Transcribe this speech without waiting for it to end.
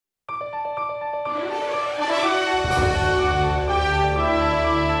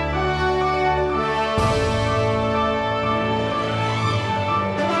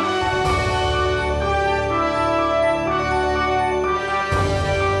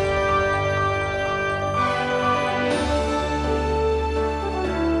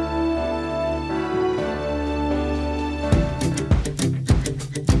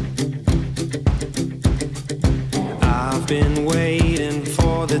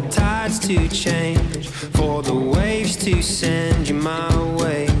the tides to change, for the waves to send you my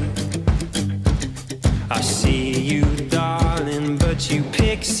way. I see you, darling, but you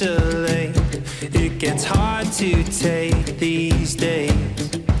pixelate. It gets hard to take these days,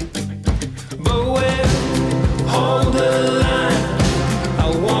 but we'll hold the line. I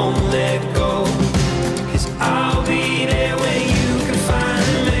won't let go, 'cause I'll be there when you can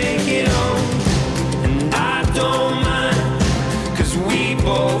finally make it home. And I don't mind, 'cause we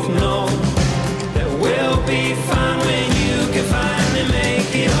both know that we'll be fine when you can finally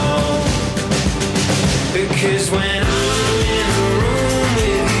make it home. Because when I'm in a room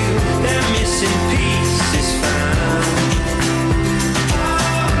with you, that missing piece is found.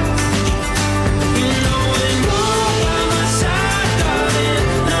 You know when you're by my side, darling,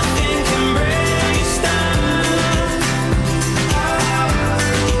 nothing can break us down.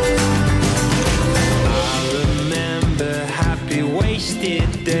 I remember happy wasted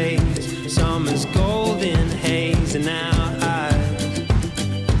days, summer's golden haze in our eyes,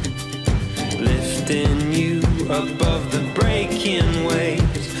 lifting you above the breaking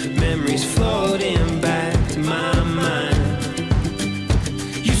waves, memories floating back to my mind.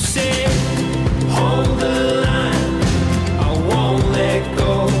 You said, hold the line, I won't let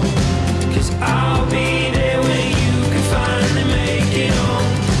go, 'cause I'll be there when you can finally make it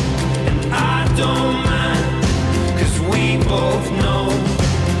home. And I don't mind, 'cause we both know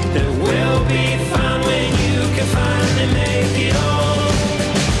that we'll be fine when you can finally make it home.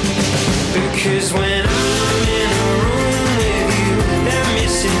 Because when I'm in a room with you, that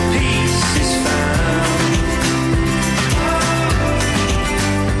missing piece is found.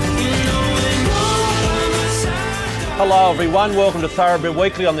 You know when you're by my side. Hello everyone, welcome to Thoroughbred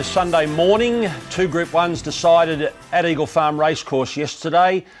Weekly on this Sunday morning. Two Group 1s decided at Eagle Farm Racecourse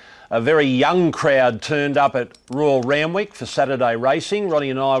yesterday. A very young crowd turned up at Royal Randwick for Saturday racing. Ronnie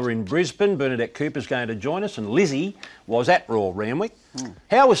and I were in Brisbane. Bernadette Cooper's going to join us, and Lizzie was at Royal Randwick.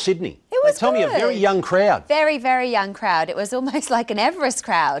 How was Sydney? It was Tell me, a good. very young crowd. Very, very young crowd. It was almost like an Everest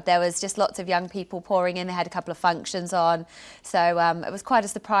crowd. There was just lots of young people pouring in. They had a couple of functions on. So it was quite a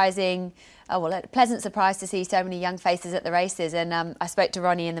pleasant surprise to see so many young faces at the races. And I spoke to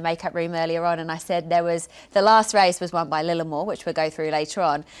Ronnie in the makeup room earlier on, and I said the last race was won by Lillamore, which we'll go through later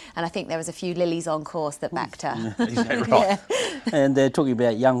on. And I think there was a few lilies on course that backed her. Is that right? And they're talking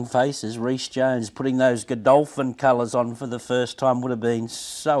about young faces. Reece Jones putting those Godolphin colours on for the first time would have been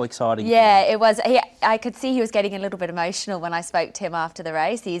so exciting. Yeah, it was. I could see he was getting a little bit emotional when I spoke to him after the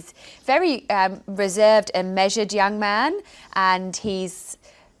race. He's very reserved and measured young man, and he's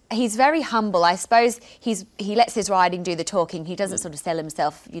very humble. I suppose he lets his riding do the talking. He doesn't sort of sell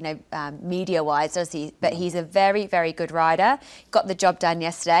himself, media-wise, does he? But he's a very, very good rider. Got the job done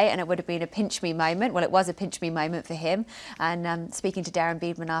yesterday, and it would have been a pinch-me moment. Well, it was a pinch-me moment for him. And speaking to Darren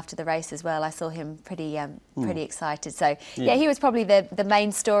Beedman after the race as well, I saw him pretty excited. So, yeah, he was probably the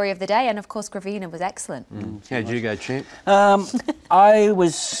main story of the day. And, of course, Gravina was excellent. How'd you go, champ? I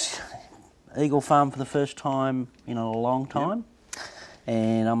was Eagle Farm for the first time in a long time.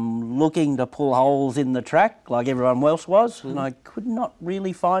 And I'm looking to pull holes in the track like everyone else was, and I could not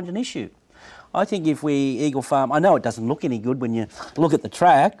really find an issue. I think if Eagle Farm, I know it doesn't look any good when you look at the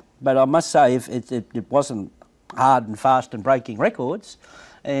track, but I must say if it wasn't hard and fast and breaking records,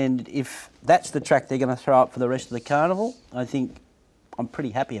 and if that's the track they're going to throw up for the rest of the carnival, I think I'm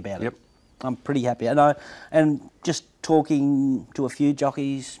pretty happy about it. Yep. I'm pretty happy. And just talking to a few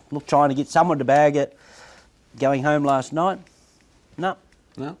jockeys, trying to get someone to bag it, going home last night, no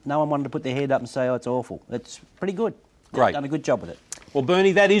one wanted to put their head up and say, oh, it's awful. It's pretty good. Great. They've done a good job with it. Well,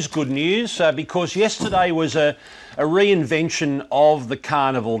 Bernie, that is good news because yesterday was a reinvention of the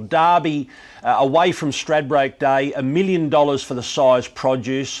carnival. Derby, away from Stradbroke Day, $1 million for the size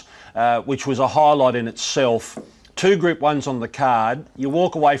produce, which was a highlight in itself. Two Group 1s on the card. You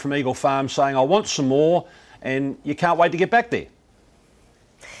walk away from Eagle Farm saying, I want some more, and you can't wait to get back there.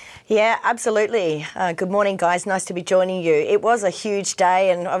 Yeah, absolutely. Good morning, guys. Nice to be joining you. It was a huge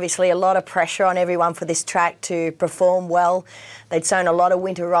day and obviously a lot of pressure on everyone for this track to perform well. They'd sown a lot of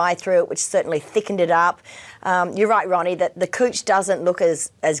winter rye through it, which certainly thickened it up. You're right, Ronnie, that the Cooch doesn't look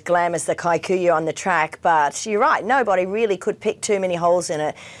as glam as the Kikuyu on the track, but you're right, nobody really could pick too many holes in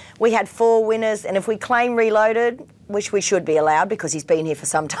it. We had 4 winners, and if we claim Reloaded, which we should be allowed because he's been here for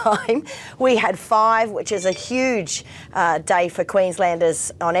some time, we had 5, which is a huge day for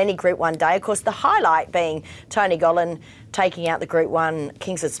Queenslanders on any Group 1 day. Of course, the highlight being Tony Gollan taking out the Group 1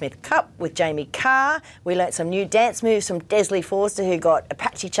 Kingsford Smith Cup with Jamie Carr. We learnt some new dance moves from Desley Forster, who got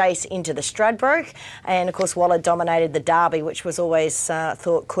Apache Chase into the Stradbroke. And, of course, Waller dominated the Derby, which was always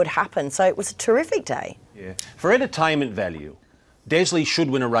thought could happen. So it was a terrific day. Yeah. For entertainment value, Desley should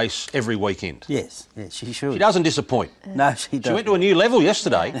win a race every weekend. Yes, she should. She doesn't disappoint. No, she doesn't. She went to a new level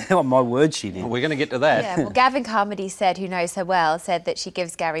yesterday. Oh, my word, she did. Well, we're going to get to that. Yeah, well, Gavin Carmody said, who knows her well, said that she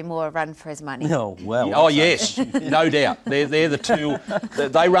gives Gary Moore a run for his money. Oh, well. Oh, yes, no doubt. They're the two.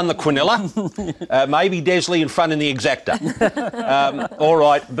 They run the Quinella. Maybe Desley in front in the Exacta. All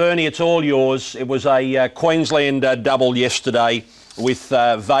right, Bernie, it's all yours. It was a Queensland double yesterday with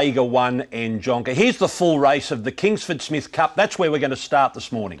Vega 1 and Jonker. Here's the full race of the Kingsford Smith Cup. That's where we're going to start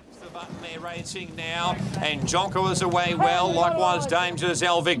this morning. They're racing now, and Jonker was away well. Likewise, Dangerous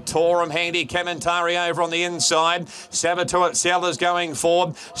El Victorum, handy Commentary over on the inside. Sabato Sellers going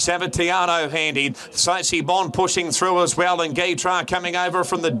forward. Savatiano handy. Sosi Bond pushing through as well, and Guitra coming over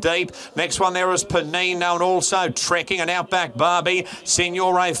from the deep. Next one there is Panino, and also trekking an Outback Barbie.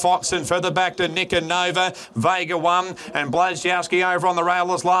 Signore Fox, and further back to Nikanova. Vega 1 and Blazjowski over on the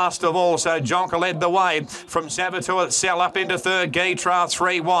rail as last of all. So Jonker led the way from Sabato Cell up into third. Guitra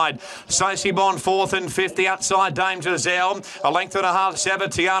 3 wide. Sosi Bond fourth and fifth, the outside Dame Giselle. A length and a half,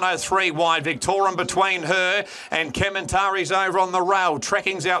 Savatiano 3 wide. Victorum between her and Kementari's over on the rail.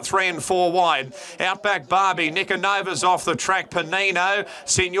 Trekking's out 3 and 4 wide. Outback Barbie, Nikanova's off the track. Panino,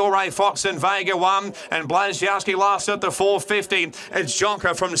 Signore Fox and Vega 1 and Blazjowski last at the 450. It's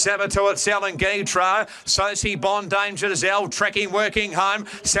Jonker from Sabato Cell and Guitra. Sosi Bond, Dame Giselle, trekking, working home.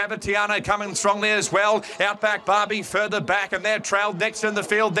 Savatiano coming strongly as well. Outback Barbie further back, and they're trailed next in the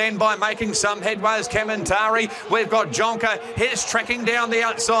field then by making some headways Kementari. We've got Jonker. Here's trekking down the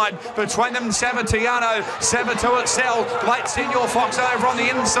outside. Between them, Savatiano. Sabato Cell. Late Signore Fox over on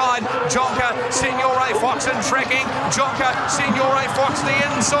the inside. Jonker, Signore Fox and trekking. Jonker, Signore Fox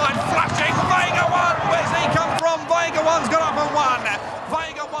the inside. Flushing. Vega 1. Where's he come from? Vega 1's got up and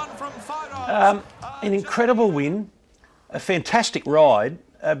 1. Vega 1 from Photos. An incredible win. A fantastic ride.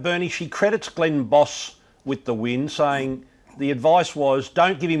 Bernie, she credits Glenn Boss with the win, saying the advice was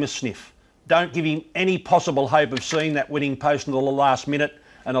don't give him a sniff. Don't give him any possible hope of seeing that winning post until the last minute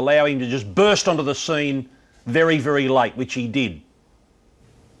and allow him to just burst onto the scene very, very late, which he did.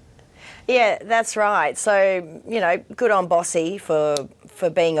 Yeah, that's right. So, you know, good on Bossy for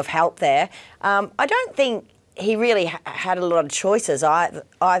being of help there. I don't think he really had a lot of choices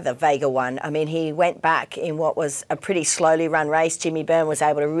either, Vega 1. I mean, he went back in what was a pretty slowly run race. Jimmy Byrne was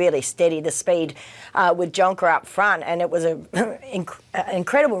able to really steady the speed with Jonker up front, and it was an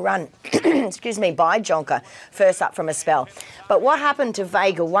incredible run, excuse me, by Jonker, first up from a spell. But what happened to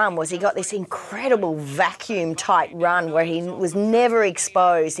Vega 1 was he got this incredible vacuum-tight run where he was never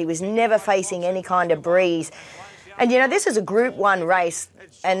exposed. He was never facing any kind of breeze. And, you know, this is a Group 1 race,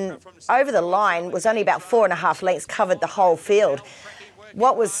 and over the line was only about 4.5 lengths, covered the whole field.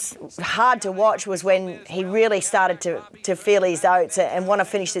 What was hard to watch was when he really started to feel his oats and want to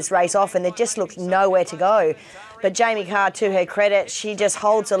finish this race off, and there just looked nowhere to go. But Jamie Carr, to her credit, she just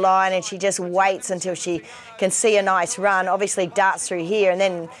holds the line and she just waits until she can see a nice run, obviously darts through here, and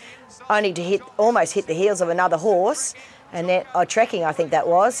then only to almost hit the heels of another horse. And then, trekking, I think that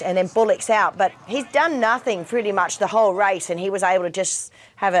was, and then bullocks out. But he's done nothing pretty much the whole race, and he was able to just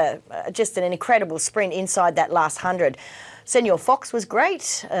have just an incredible sprint inside that last 100. Senor Fox was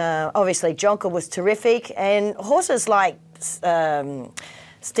great. Obviously, Jonker was terrific, and horses like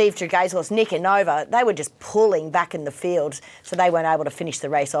Steve Tregay's horse, Nikanova, they were just pulling back in the field, so they weren't able to finish the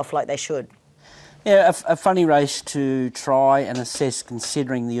race off like they should. Yeah, a funny race to try and assess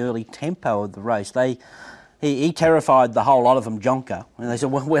considering the early tempo of the race. He terrified the whole lot of them, Jonker. And they said,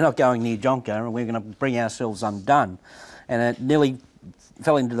 well, we're not going near Jonker and we're going to bring ourselves undone. And it nearly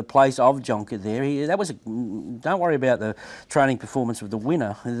fell into the place of Jonker there. Don't worry about the training performance of the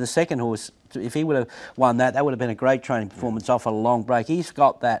winner. The second horse, if he would have won that would have been a great training performance off a long break. He's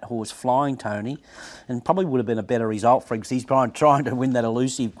got that horse flying, Tony, and probably would have been a better result for him because he's trying to win that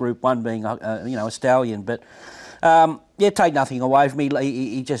elusive Group 1 being, a stallion. But take nothing away from me.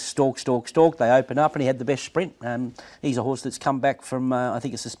 He just stalked. They open up and he had the best sprint. He's a horse that's come back from, I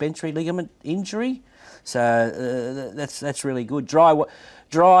think, a suspensory ligament injury. So that's really good.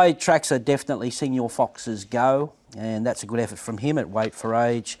 Dry tracks are definitely Senor Fox's go, and that's a good effort from him at weight for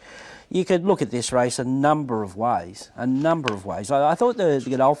age. You could look at this race a number of ways. I thought the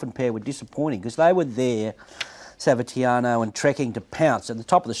Godolphin pair were disappointing because they were there, Savatiano and trekking to pounce. At the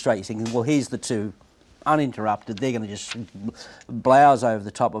top of the straight, you're thinking, well, here's the two. Uninterrupted, they're going to just blouse over the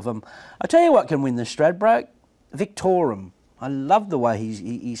top of them. I tell you what can win the Stradbroke, Victorum. I love the way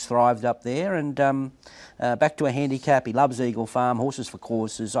he's thrived up there, and back to a handicap. He loves Eagle Farm, horses for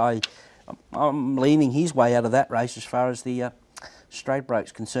courses. I'm leaning his way out of that race as far as the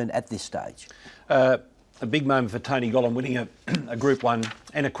Stradbroke's concerned at this stage. A big moment for Tony Gollan winning a Group 1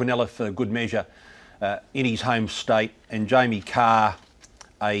 and a Quinella for good measure. in his home state, and Jamie Carr,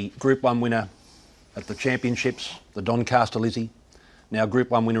 a Group 1 winner at the Championships, the Doncaster Lizzie, now Group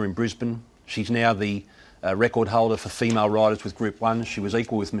 1 winner in Brisbane. She's now the record holder for female riders with Group 1. She was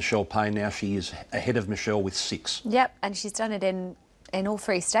equal with Michelle Payne. Now she is ahead of Michelle with 6. Yep, and she's done it in all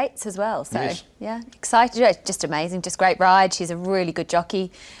 3 states as well. So, yes. Yeah, excited. Yeah, just amazing, just great ride. She's a really good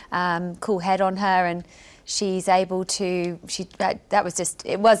jockey, cool head on her, and she's able to,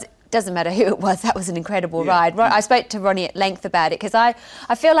 doesn't matter who it was, that was an incredible ride. I spoke to Ronnie at length about it because I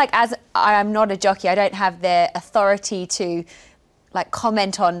feel like as I am not a jockey, I don't have the authority to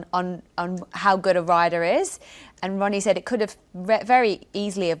comment on how good a rider is. And Ronnie said it could have very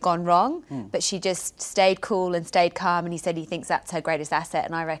easily have gone wrong, but she just stayed cool and stayed calm, and he said he thinks that's her greatest asset,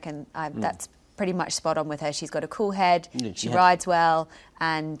 and I reckon that's pretty much spot on with her. She's got a cool head, she rides well,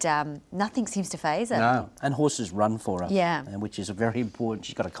 and nothing seems to faze her. No, and horses run for her, yeah, which is very important.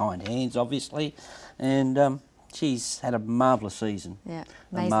 She's got a kind hands, obviously, and she's had a marvellous season. Yeah,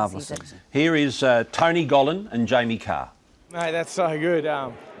 a marvellous season. Here is Tony Gollan and Jamie Carr. Mate, that's so good.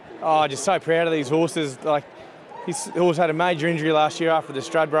 Just so proud of these horses. His horse had a major injury last year after the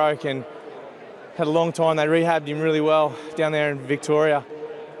Stradbroke and had a long time. They rehabbed him really well down there in Victoria.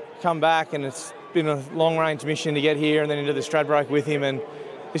 Come back, and it's been a long-range mission to get here and then into the Stradbroke with him, and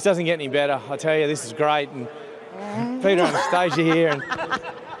this doesn't get any better. I tell you, this is great. And Peter Anastasia here, and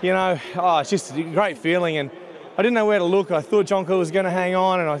it's just a great feeling. And I didn't know where to look. I thought Jonker was going to hang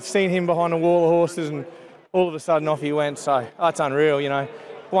on, and I'd seen him behind a wall of horses, and all of a sudden off he went. So that's unreal,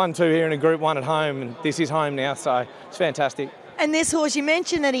 1-2 here in a Group 1 at home, and this is home now, so it's fantastic. And this horse, you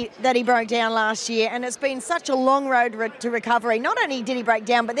mentioned that he broke down last year, and it's been such a long road to recovery. Not only did he break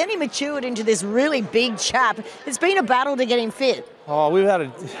down, but then he matured into this really big chap. It's been a battle to get him fit. Oh, we've had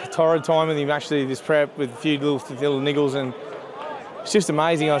a torrid time with him actually this prep with a few little niggles, and it's just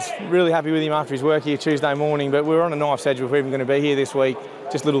amazing. I was really happy with him after his work here Tuesday morning, but we were on a knife edge if we were even going to be here this week.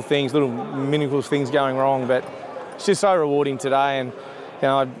 Just little things, little minuscule things going wrong, but it's just so rewarding today. And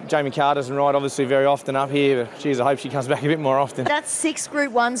Jamie Carr doesn't ride obviously very often up here, but geez, I hope she comes back a bit more often. That's 6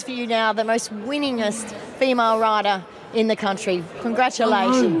 Group 1s for you now, the most winningest female rider in the country.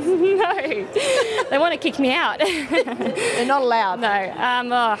 Congratulations. No, they want to kick me out. They're not allowed.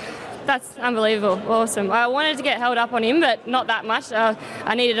 No, that's unbelievable, awesome. I wanted to get held up on him, but not that much.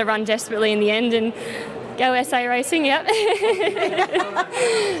 I needed to run desperately in the end and go SA racing, yep.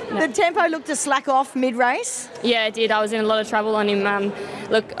 The tempo looked to slack off mid-race? Yeah, it did. I was in a lot of trouble on him.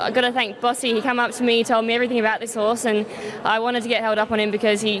 Look, I've got to thank Bossy. He came up to me, he told me everything about this horse, and I wanted to get held up on him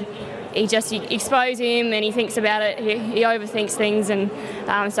because he expose him and he thinks about it, he overthinks things, and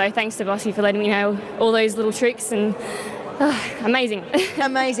so thanks to Bossy for letting me know all those little tricks, and amazing.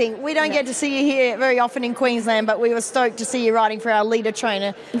 Amazing. We don't get to see you here very often in Queensland, but we were stoked to see you riding for our leading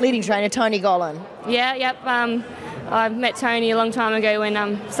trainer, Tony Gollan. Yeah, yep. I met Tony a long time ago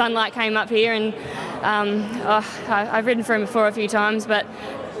when Sunlight came up here, and I've ridden for him before a few times, but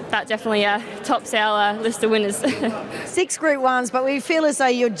that definitely tops our list of winners. 6 Group 1s, but we feel as though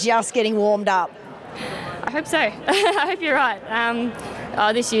you're just getting warmed up. I hope so. I hope you're right.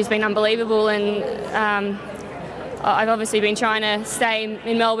 This year's been unbelievable, and I've obviously been trying to stay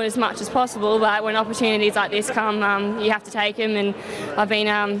in Melbourne as much as possible, but when opportunities like this come, you have to take them, and I've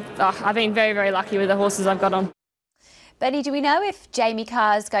been very, very lucky with the horses I've got on. Benny, do we know if Jamie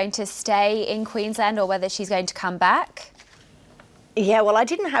Carr is going to stay in Queensland or whether she's going to come back? Yeah, well, I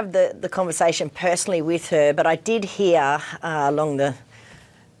didn't have the conversation personally with her, but I did hear along the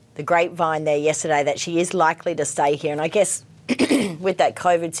grapevine there yesterday that she is likely to stay here, and I guess with that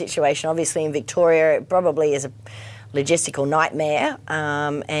COVID situation, obviously in Victoria, it probably is a logistical nightmare,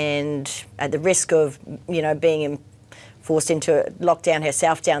 and at the risk of, being forced into lockdown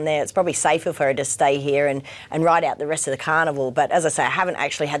herself down there, it's probably safer for her to stay here and ride out the rest of the carnival. But as I say, I haven't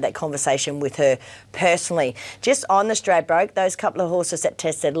actually had that conversation with her personally. Just on the Stradbroke, those couple of horses that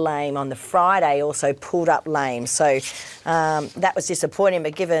tested lame on the Friday also pulled up lame, so that was disappointing,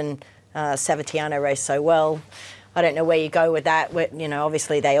 but given Savatiano raced so well, I don't know where you go with that.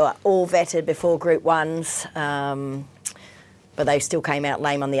 Obviously they are all vetted before Group 1s, but they still came out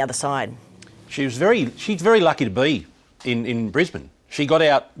lame on the other side. She's very lucky to be in Brisbane. She got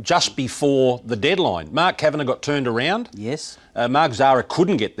out just before the deadline. Mark Kavanagh got turned around. Yes. Mark Zara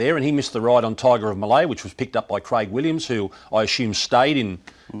couldn't get there, and he missed the ride on Tiger of Malay, which was picked up by Craig Williams, who I assume stayed in.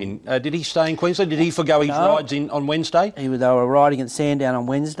 Did he stay in Queensland? Did he forgo his rides on Wednesday? They were riding at Sandown on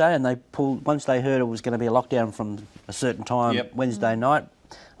Wednesday, and they pulled once they heard it was going to be a lockdown from a certain time Wednesday night.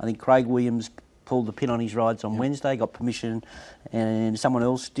 I think Craig Williams pulled the pin on his rides on Wednesday, got permission, and someone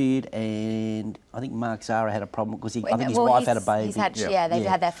else did, and I think Mark Zara had a problem because I think his wife had a baby. They've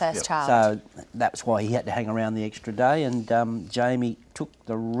had their first child. So that's why he had to hang around the extra day, and Jamie took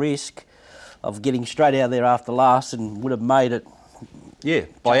the risk of getting straight out of there after last and would have made it. Yeah,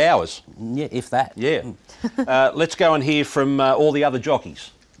 by hours. Yeah, if that. Yeah. Let's go and hear from all the other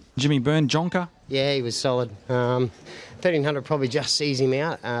jockeys. Jimmy Byrne, Jonker. Yeah, he was solid. 1300 probably just sees him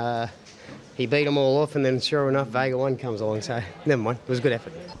out. He beat them all off, and then sure enough, Vega 1 comes along, so never mind. It was a good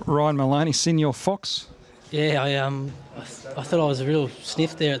effort. Ryan Maloney, Senior Fox. Yeah, I thought I was a real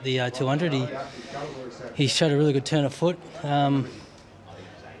sniff there at the 200. He showed a really good turn of foot. He's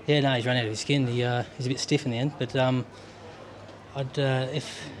run out of his skin. He's a bit stiff in the end, but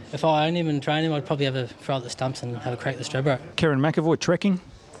if I owned him and trained him, I'd probably have a throw at the stumps and have a crack at the Stradbroke. Kieran McAvoy, Trekking.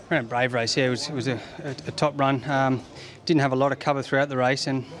 Ran a brave race, yeah. It was a top run. Didn't have a lot of cover throughout the race,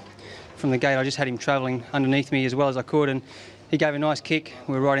 and from the gate I just had him travelling underneath me as well as I could, and he gave a nice kick.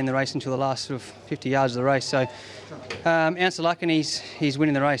 We were riding the race until the last sort of 50 yards of the race. So ounce of luck, and he's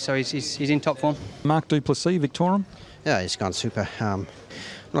winning the race, so he's in top form. Mark Duplessis, Victorian. Yeah, he's gone super.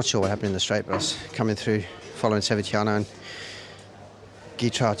 Not sure what happened in the straight, but I was coming through following Savitiano, and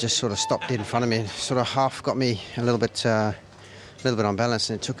Guitra just sort of stopped dead in front of me, sort of half got me a little bit unbalanced,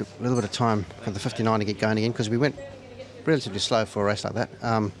 and it took a little bit of time for the 59 to get going again because we went relatively slow for a race like that.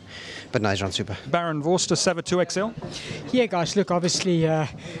 But no, he's run super. Baron Vorster, Saver 2XL. Yeah, guys, look, obviously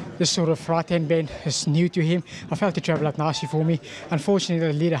this sort of right-hand bend is new to him. I felt the travel up nicely for me. Unfortunately,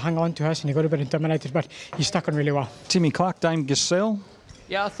 the leader hung on to us and he got a bit intimidated, but he stuck on really well. Timmy Clark, Dame Giselle.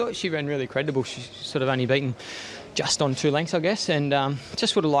 Yeah, I thought she ran really credible. She's sort of only beaten just on 2 lengths, I guess, and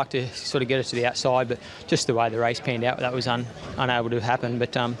just would have liked to sort of get her to the outside, but just the way the race panned out, that was unable to happen,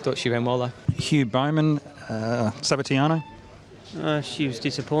 but thought she ran well, though. Hugh Bowman, Savitiano. She was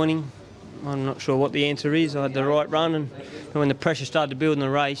disappointing. I'm not sure what the answer is. I had the right run, and when the pressure started to build in the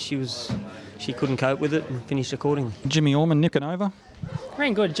race, she couldn't cope with it and finished accordingly. Jimmy Orman, Nicanova.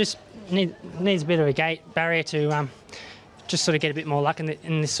 Ran good, just needs a bit of a gate barrier to just sort of get a bit more luck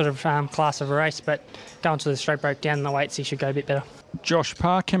in this sort of class of a race, but going to the Stradbroke down in the weights, he should go a bit better. Josh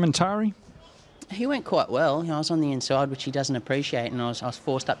Parr, Kementari. He went quite well. I was on the inside, which he doesn't appreciate, and I was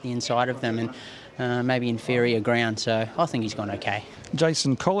forced up the inside of them and maybe inferior ground, so I think he's gone okay.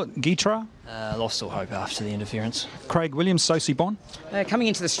 Jason Collett, Guitra. Lost all hope after the interference. Craig Williams, Sosie Bon. Coming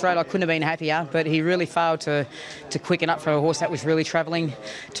into the straight, I couldn't have been happier, but he really failed to quicken up for a horse that was really travelling.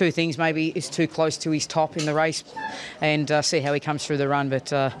 2 things, maybe is too close to his top in the race and see how he comes through the run.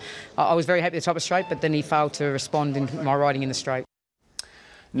 But I was very happy at the top of straight, but then he failed to respond in my riding in the straight.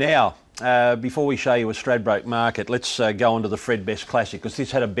 Now, before we show you a Stradbroke market, let's go on to the Fred Best Classic, because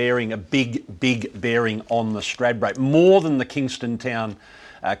this had a big bearing on the Stradbroke, more than the Kingston Town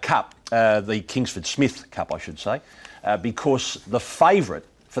Cup, the Kingsford Smith Cup, I should say, because the favourite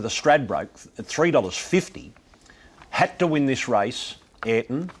for the Stradbroke at $3.50 had to win this race,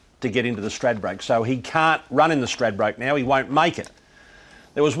 Ayrton, to get into the Stradbroke. So he can't run in the Stradbroke now, he won't make it.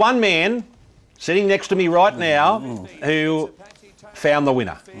 There was one man sitting next to me right now who found the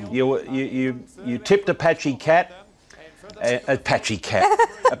winner. You tipped Apache Cat.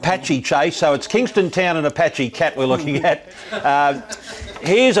 Apache Chase. So it's Kingston Town and Apache Cat we're looking at.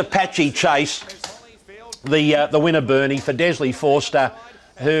 Here's Apache Chase, the winner, Bernie, for Desley Forster,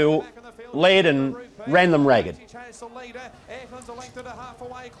 who led and ran them ragged.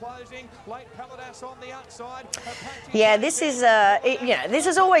 Yeah, this is this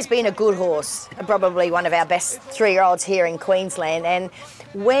has always been a good horse, probably one of our best 3-year-olds here in Queensland, and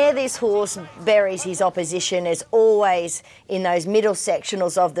where this horse buries his opposition is always in those middle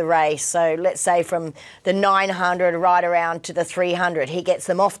sectionals of the race. So let's say from the 900 right around to the 300, he gets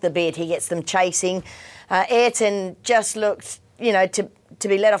them off the bit, he gets them chasing. Ayrton just looked, to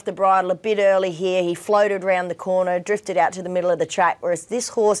be let off the bridle a bit early here. He floated around the corner, drifted out to the middle of the track, whereas this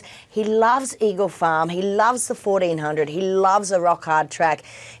horse, he loves Eagle Farm, he loves the 1400, he loves a rock hard track.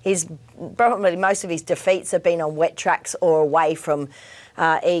 Probably most of his defeats have been on wet tracks or away from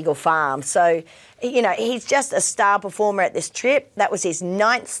Eagle Farm. So, he's just a star performer at this trip. That was his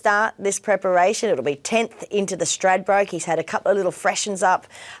 9th start this preparation. It'll be 10th into the Stradbroke. He's had a couple of little freshens up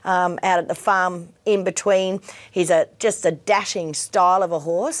out at the farm in between. He's just a dashing style of a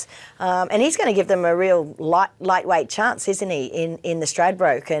horse. And he's going to give them a real lightweight chance, isn't he, in the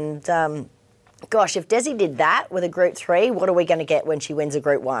Stradbroke? And gosh, if Desi did that with a Group 3, what are we going to get when she wins a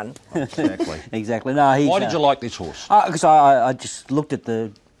Group 1? Exactly. No, why did you like this horse? Because I just looked at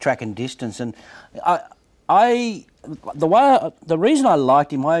the track and distance, and the reason I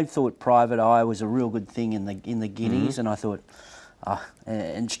liked him, I thought Private Eye was a real good thing in the Guineas, and I thought,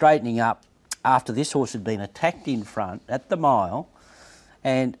 and straightening up, after this horse had been attacked in front at the mile,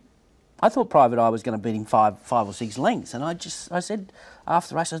 and I thought Private Eye was going to beat him five or six lengths, and I said after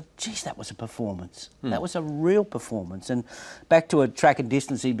the race, I said, geez, that was a performance. That was a real performance. And back to a track and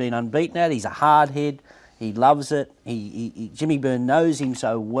distance he'd been unbeaten at. He's a hard head. He loves it. Jimmy Byrne knows him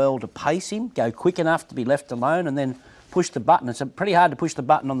so well to pace him, go quick enough to be left alone, and then push the button. It's pretty hard to push the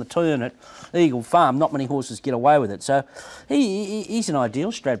button on the turn at Eagle Farm. Not many horses get away with it. So he's an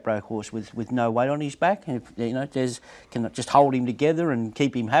ideal Stradbroke horse with no weight on his back. And Des can just hold him together and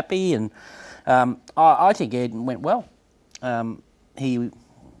keep him happy. And I think Eden went well.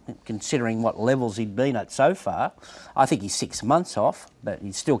 Considering what levels he'd been at so far, I think he's 6 months off, but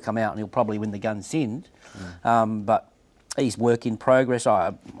he's still come out and he'll probably win the Gunsynd. But he's work in progress.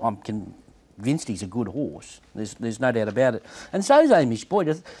 I'm convinced he's a good horse. There's no doubt about it. And so is Amish Boy.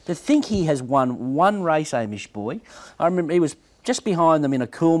 To think he has won one race, Amish Boy. I remember he was just behind them in a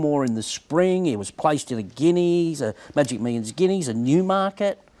Coolmore in the spring. He was placed in a Guineas, a Magic Millions Guineas, a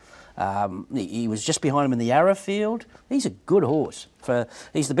Newmarket. He was just behind him in the Arrowfield. He's a good horse.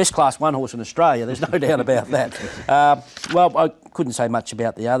 He's the best Class 1 horse in Australia, there's no doubt about that. Well, I couldn't say much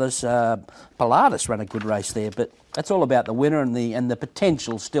about the others. Pilatus ran a good race there, but that's all about the winner and the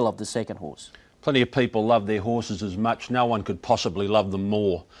potential still of the second horse. Plenty of people love their horses as much. No one could possibly love them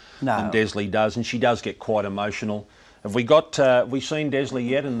more than Desley does, and she does get quite emotional. Have we seen Desley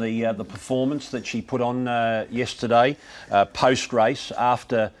yet in the performance that she put on yesterday, post-race,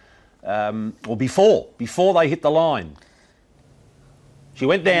 after... or before they hit the line? She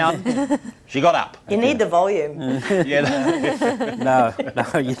went down, she got up. You need the volume. No,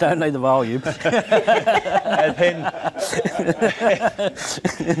 you don't need the volume.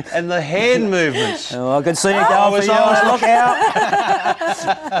 and the hand movements. Oh, I could see it going for yours. Look out.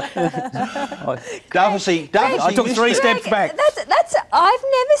 Darcy, I took 3 steps back. I've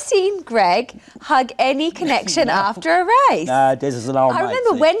never seen Greg hug any connection after a race. No, Des is an old mate. I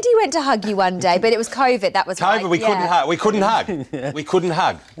remember Wendy went to hug you one day, but it was COVID. That was COVID. We couldn't hug. We couldn't hug. We couldn't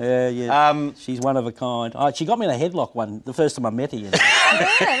hug. Yeah. She's one of a kind. She got me in a headlock the first time I met her.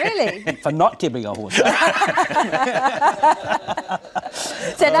 Yeah, really? For not tipping a horse. So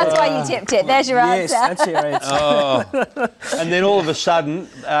that's why you tipped it. There's your answer. Yes, that's your answer. And then all of a sudden,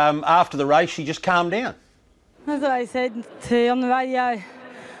 after the race, she just calmed down. As I said to you on the radio,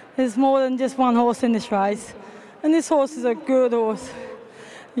 there's more than just one horse in this race. And this horse is a good horse.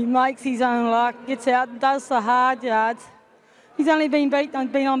 He makes his own luck, gets out, does the hard yards. He's only been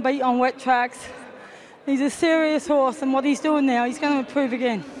unbeat on wet tracks. He's a serious horse, and what he's doing now, he's going to improve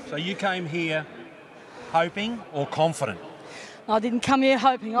again. So you came here hoping or confident? I didn't come here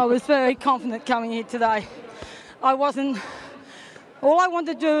hoping. I was very confident coming here today. All I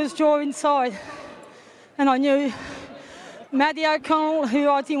wanted to do was draw inside. And I knew Maddie O'Connell, who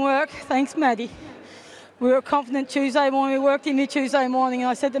I didn't work, thanks Maddie. We were confident Tuesday morning, we worked in here Tuesday morning, and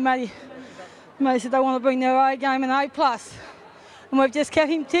I said to Maddie said they want to bring their A game and A+. And we've just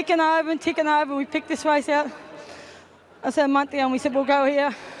kept him ticking over and ticking over. We picked this race out, I said a month ago, and we said we'll go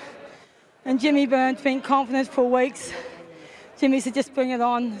here. And Jimmy Byrne's been confident for weeks. Jimmy said just bring it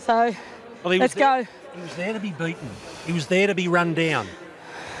on, so let's go. He was there to be beaten. He was there to be run down.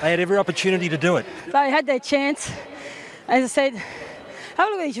 They had every opportunity to do it. They had their chance. As I said, have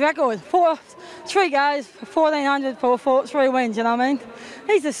a look at his record. 3 goes, 1,400 for 3 wins, you know what I mean?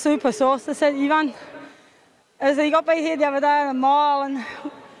 He's a super source. I said, he got beat here the other day at a mile, and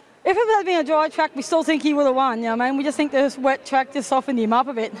if it had been a dry track, we still think he would have won, you know what I mean? We just think this wet track just softened him up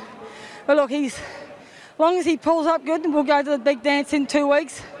a bit. But look, as long as he pulls up good, we'll go to the big dance in 2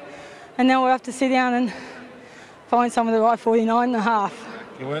 weeks, and then we'll have to sit down and find some of the right 49.5.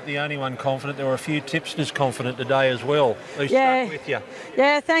 You weren't the only one confident. There were a few tipsters confident today as well. Who stuck with you?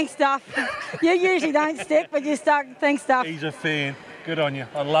 Yeah, thanks, Duff. You usually don't stick, but you stuck. Thanks, Duff. He's a fan. Good on you.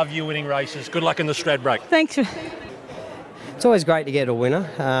 I love you winning races. Good luck in the Stradbroke. Thanks. It's always great to get a winner,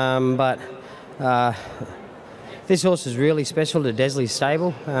 but this horse is really special to Desley's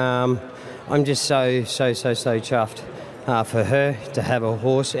stable. I'm just so chuffed for her to have a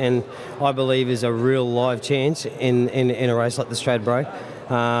horse, and I believe is a real live chance in a race like the Stradbroke.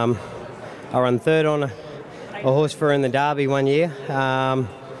 I run third on a horse for her in the Derby one year. I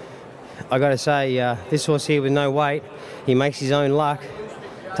got to say, this horse here with no weight, he makes his own luck.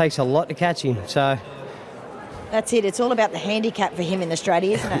 Takes a lot to catch him, so... That's it. It's all about the handicap for him in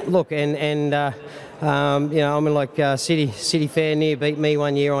Australia, isn't it? Look, and I mean, like City Fair near beat me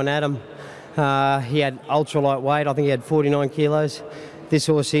one year on Adam. He had ultra light weight. I think he had 49 kilos. This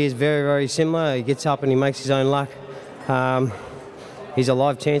horse here is very, very similar. He gets up and he makes his own luck. he's a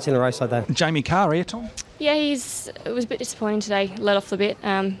live chance in a race like that. Jamie Carr, Tom? Yeah, it was a bit disappointing today. Let off the bit.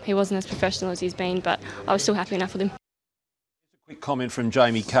 He wasn't as professional as he's been, but I was still happy enough with him. Quick comment from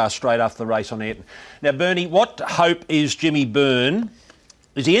Jamie Carr straight after the race on Ayrton. Now, Bernie, what hope is Jimmy Byrne?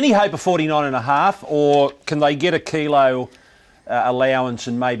 Is he any hope of 49.5, or can they get a kilo allowance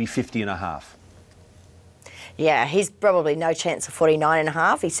and maybe 50.5? Yeah, he's probably no chance of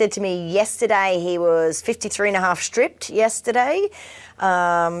 49.5. He said to me yesterday he was 53.5 stripped yesterday.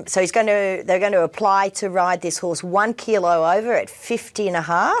 So they're going to apply to ride this horse 1 kilo over at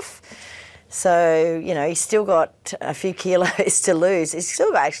 50.5. So, you know, he's still got a few kilos to lose. He's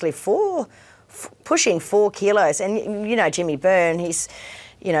still got actually pushing 4 kilos. And, you know, Jimmy Byrne, he's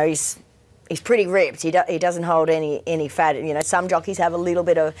pretty ripped. He doesn't hold any fat. You know, some jockeys have a little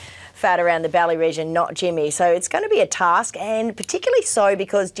bit of fat around the belly region, not Jimmy. So it's going to be a task, and particularly so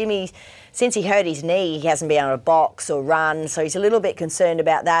because Jimmy, since he hurt his knee, he hasn't been able to box or run. So he's a little bit concerned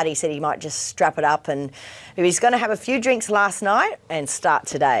about that. He said he might just strap it up, and he's going to have a few drinks last night and start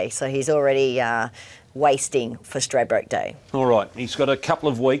today. So he's already wasting for Stradbroke Day. All right, he's got a couple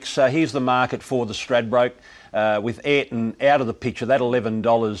of weeks. Here's the market for the Stradbroke. With Ayrton out of the picture, that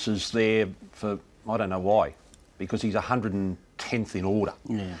 $11 is there for, I don't know why, because he's 110th in order.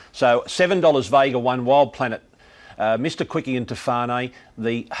 Yeah. So $7 Vega 1, Wild Planet, Mr. Quickie and Tefane,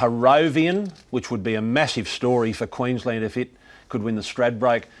 the Harrovian, which would be a massive story for Queensland if it could win the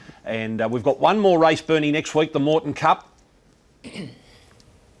Stradbroke. And we've got one more race, Bernie, next week, the Moreton Cup.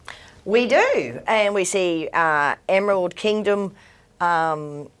 We do, and we see Emerald Kingdom.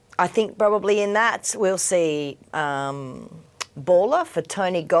 I think probably in that we'll see Baller for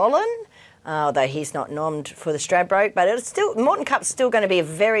Tony Gollan, although he's not nommed for the Stradbroke. But it's still, Moreton Cup's still going to be a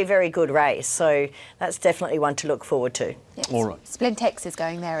very, very good race. So that's definitely one to look forward to. Yes. All right. Splintex is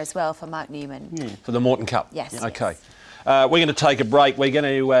going there as well for Mark Newman. Yeah. For the Moreton Cup? Yes. Okay. We're going to take a break. We're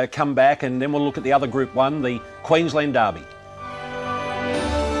going to come back and then we'll look at the other Group 1, the Queensland Derby.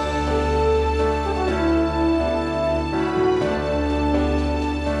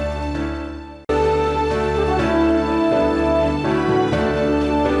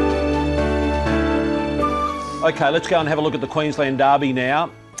 Okay, let's go and have a look at the Queensland Derby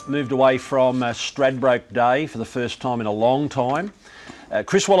now. Moved away from Stradbroke Day for the first time in a long time.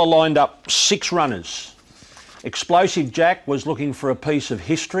 Chris Waller lined up 6 runners. Explosive Jack was looking for a piece of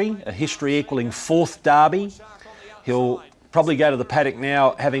history, a history equalling 4th Derby. He'll probably go to the paddock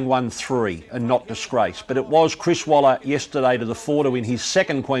now having won 3 and not disgraced. But it was Chris Waller yesterday to the fore to win his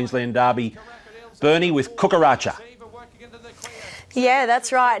 2nd Queensland Derby, Bernie, with Kukaracha. Yeah,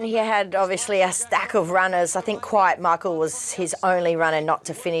 that's right. And he had obviously a stack of runners. I think Quiet Michael was his only runner not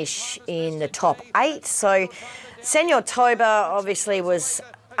to finish in the top 8. So Senor Toba obviously was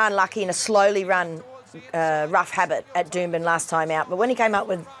unlucky in a slowly run Rough Habit at Doomben last time out. But when he came up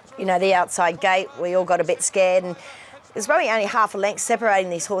with, you know, the outside gate, we all got a bit scared. And there's probably only half a length separating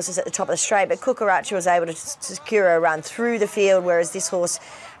these horses at the top of the straight, but Kukaracha was able to secure a run through the field, whereas this horse,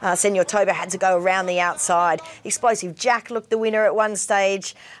 Senor Toba, had to go around the outside. Explosive Jack looked the winner at one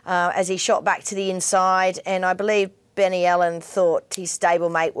stage as he shot back to the inside, and I believe Benny Allen thought his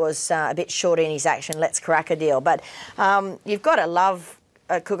stablemate was a bit short in his action. Let's crack a deal. But you've got to love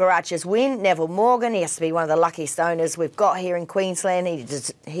Kukaracha's win. Neville Morgan, he has to be one of the luckiest owners we've got here in Queensland.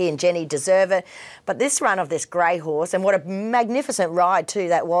 He and Jenny deserve it. But this run of this grey horse, and what a magnificent ride too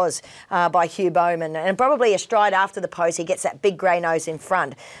that was by Hugh Bowman, and probably a stride after the post, he gets that big grey nose in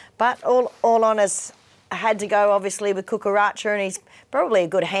front. But all honours had to go obviously with Kukaracha, and he's probably a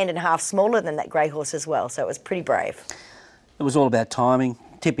good hand and a half smaller than that grey horse as well, so it was pretty brave. It was all about timing.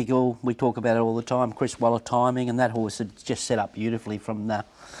 Typical, we talk about it all the time, Chris Waller timing, and that horse had just set up beautifully from the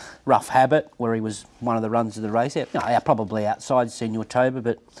Rough Habit, where he was one of the runs of the race. Probably outside Senor Toba,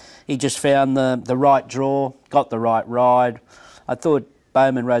 but he just found the right draw, got the right ride. I thought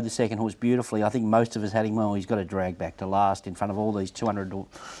Bowman rode the second horse beautifully. I think most of us had him, well, he's got to drag back to last in front of all these 200 to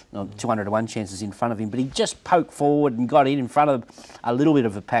 1 chances in front of him. But he just poked forward and got in front of a little bit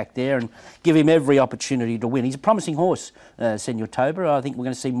of a pack there and give him every opportunity to win. He's a promising horse, Senor Toba. I think we're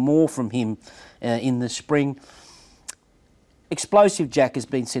going to see more from him in the spring. Explosive Jack has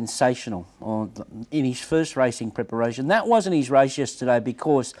been sensational in his first racing preparation. That wasn't his race yesterday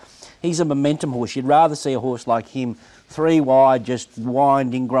because he's a momentum horse. You'd rather see a horse like him 3 wide, just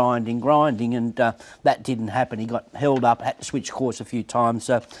winding, grinding, and that didn't happen. He got held up, had to switch course a few times.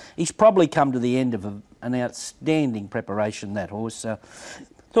 So he's probably come to the end of an outstanding preparation, that horse.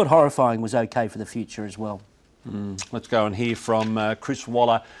 Thought Horrifying was okay for the future as well. Let's go and hear from Chris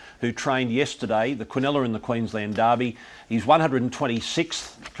Waller, who trained yesterday, the Quinella in the Queensland Derby. He's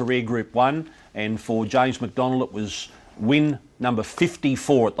 126th career Group 1, and for James McDonald it was win number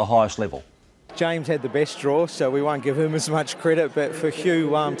 54 at the highest level. James had the best draw, so we won't give him as much credit, but for Hugh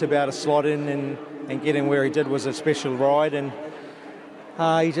to be able to slot in and get him where he did was a special ride, and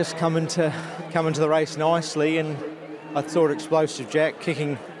he just come into the race nicely, and I thought Explosive Jack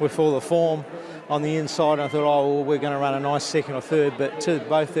kicking with all the form on the inside, I thought, oh, well, we're going to run a nice second or third, but to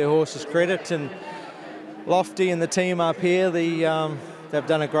both their horses' credit, and Lofty and the team up here, they've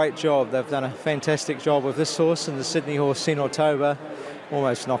done a great job. They've done a fantastic job with this horse, and the Sydney horse, Senor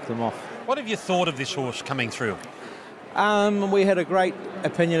almost knocked them off. What have you thought of this horse coming through? We had a great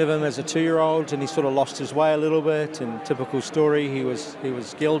opinion of him as a 2-year-old, and he sort of lost his way a little bit. And typical story, he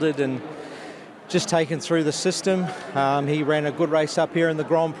was gilded and just taken through the system. He ran a good race up here in the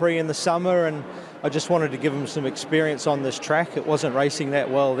Grand Prix in the summer, and I just wanted to give him some experience on this track. It wasn't racing that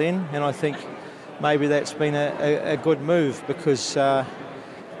well then, and I think maybe that's been a good move because,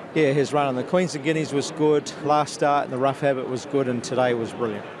 his run on the Queensland Guineas was good. Last start in the Rough Habit was good, and today was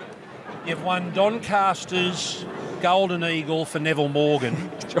brilliant. You've won Doncaster's Golden Eagle for Neville Morgan.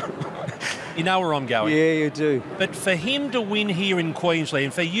 You know where I'm going. Yeah, you do. But for him to win here in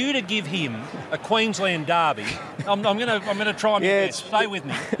Queensland, for you to give him a Queensland Derby, I'm going to try and stay with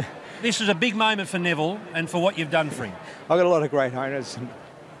me. This is a big moment for Neville and for what you've done for him. I've got a lot of great owners, and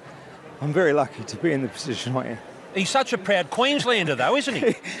I'm very lucky to be in the position I am. He's such a proud Queenslander, though, isn't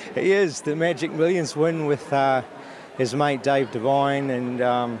he? He is. The Magic Millions win with his mate Dave Devine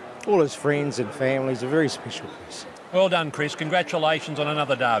and all his friends and families. A very special person. Well done, Chris. Congratulations on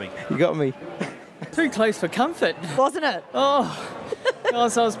another derby. You got me. Too close for comfort. Wasn't it? Oh,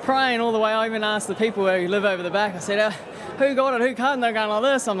 gosh, I was praying all the way. I even asked the people who live over the back. I said, who got it, who can't? And they're going like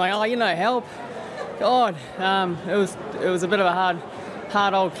this. I'm like, oh, help. God, it was a bit of a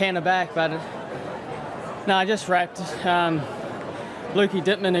hard old can of back, but no, I just wrapped. Lukey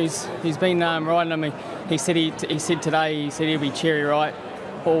Dittman, he's been riding him. He said today he'll be cherry right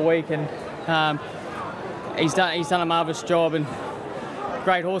all week, and he's done a marvellous job, and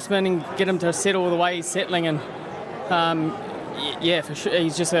great horseman, and get him to settle the way he's settling, and for sure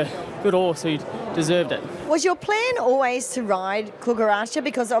he's just a good horse who deserved it. Was your plan always to ride Kugaracha,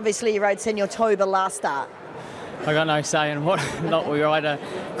 because obviously you rode Senor Toba last start? I got no say in what not we ride.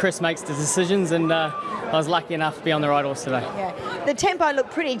 Chris makes the decisions, and I was lucky enough to be on the right horse today. Yeah, the tempo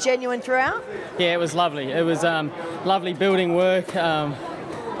looked pretty genuine throughout. Yeah, it was lovely. It was lovely building work. I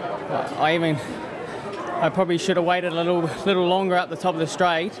probably should have waited a little longer up the top of the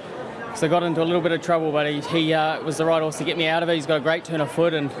straight, because I got into a little bit of trouble. But he was the right horse to get me out of it. He's got a great turn of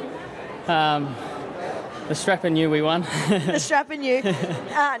foot, and the strapper knew we won. The strapper knew.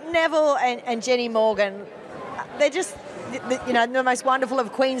 Neville and Jenny Morgan, they're just the most wonderful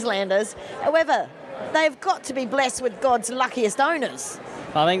of Queenslanders. However, they've got to be blessed with God's luckiest owners.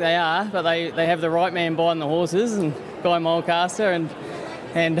 I think they are, but they have the right man buying the horses, and Guy Mulcaster,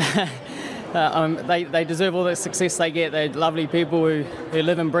 and they deserve all the success they get. They're lovely people who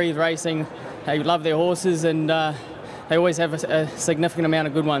live and breathe racing. They love their horses, and they always have a significant amount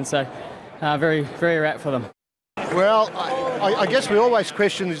of good ones. So very, very rapt for them. Well, I guess we always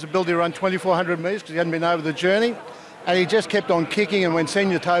questioned his ability to run 2,400 metres because he hadn't been over the journey, and he just kept on kicking. And when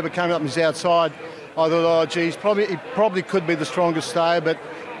Senor Toba came up on his outside, I thought, oh, geez, he probably could be the strongest stayer, but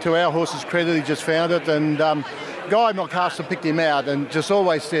to our horse's credit, he just found it. And Guy Mulcaster picked him out and just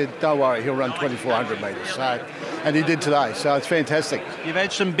always said, don't worry, he'll run 2,400 metres. So, and he did today, so it's fantastic. You've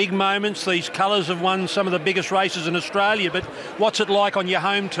had some big moments. These colours have won some of the biggest races in Australia, but what's it like on your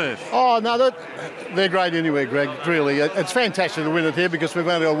home turf? Oh, no, they're great anyway, Greg, really. It's fantastic to win it here because we've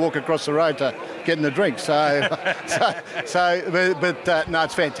only got to walk across the road to get in the drink. So, no,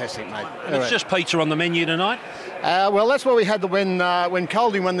 it's fantastic, mate. And it's just pizza on the menu tonight? Well, that's what we had when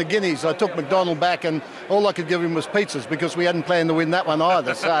Coldie won the Guineas. I took McDonald back and all I could give him was pizzas because we hadn't planned to win that one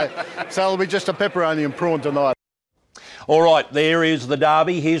either. So it'll be just a pepperoni and prawn tonight. All right, there is the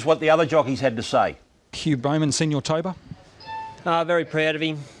derby. Here's what the other jockeys had to say. Hugh Bowman, Senor Toba. Very proud of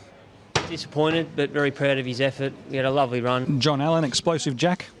him. Disappointed, but very proud of his effort. We had a lovely run. John Allen, Explosive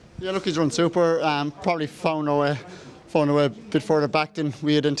Jack. Yeah, look, he's run super. Probably found a way a bit further back than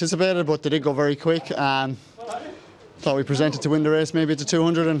we had anticipated, but they did go very quick. Thought we presented to win the race maybe at the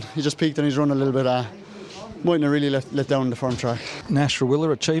 200, and he just peaked and he's run a little bit. Mightn't have really let down the front track. Nash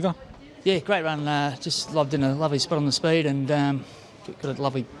Rawiller, Achiever. Yeah, great run. Just lobbed in a lovely spot on the speed, and got a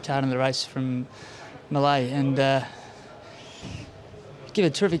lovely start in the race from Malay, and give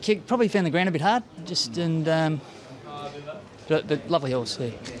a terrific kick. Probably found the ground a bit hard, but lovely horse. Yeah.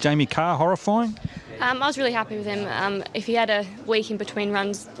 Jamie Carr, horrifying. I was really happy with him. If he had a week in between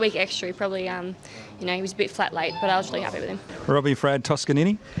runs, week extra, he probably, he was a bit flat late, but I was really happy with him. Robbie Frad,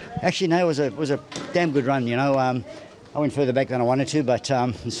 Toscanini. Actually, no, it was a damn good run. I went further back than I wanted to, but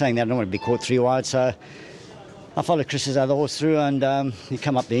in saying that, I don't want to be caught 3 wide, so I followed Chris's other horse through, and he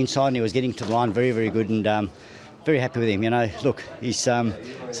come up the inside, and he was getting to the line very, very good, and very happy with him. You know, look, it's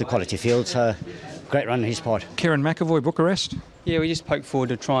a quality field, so great run on his part. Kieran McAvoy, Bucharest. Yeah, we just poked forward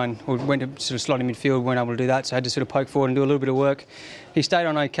to try and went to sort of slot him midfield, weren't able to do that, so I had to sort of poke forward and do a little bit of work. He stayed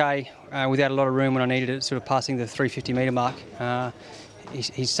on okay without a lot of room when I needed it, sort of passing the 350 metre mark.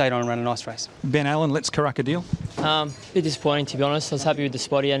 He stayed on and ran a nice race. Ben Allen, Let's Karaka Deal. A bit disappointing, to be honest. I was happy with the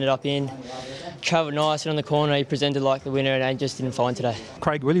spot he ended up in. Travelled nice and on the corner, he presented like the winner, and I just didn't find today.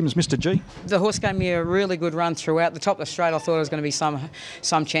 Craig Williams, Mr G. The horse gave me a really good run throughout. The top of the straight, I thought there was going to be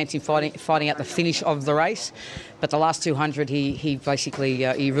some chance in fighting at the finish of the race. But the last 200, he basically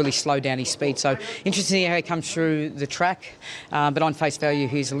he really slowed down his speed. So interesting to see how he comes through the track. But on face value,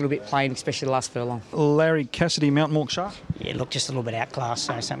 he's a little bit plain, especially the last furlong. Larry Cassidy, Mount Mork Shark. Yeah, look, just a little bit outclassed,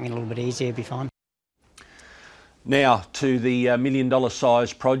 so something a little bit easier would be fine. Now to the $1 million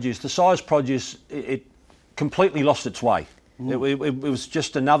size produce. The size produce, it completely lost its way. It was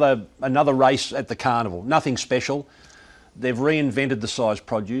just another race at the carnival. Nothing special. They've reinvented the size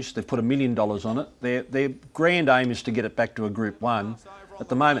produce. They've put $1 million on it. Their grand aim is to get it back to a Group 1. At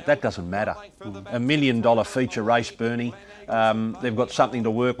the moment, that doesn't matter. $1 million feature race, Bernie. They've got something to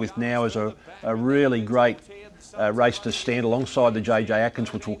work with now as a really great race to stand alongside the JJ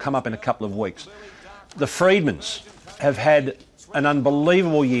Atkins, which will come up in a couple of weeks. The Freedmans have had an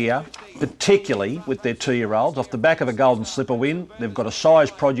unbelievable year, particularly with their 2-year-olds. Off the back of a Golden Slipper win, they've got a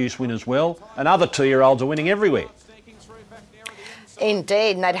size produce win as well, and other 2-year-olds are winning everywhere.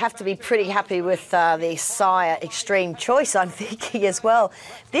 Indeed, and they'd have to be pretty happy with the Sire Extreme Choice, I'm thinking as well.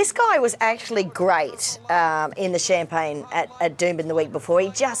 This guy was actually great in the Champagne at Doomben the week before.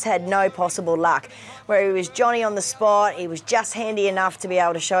 He just had no possible luck, where he was Johnny on the spot. He was just handy enough to be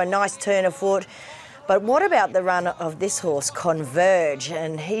able to show a nice turn of foot. But what about the run of this horse, Converge?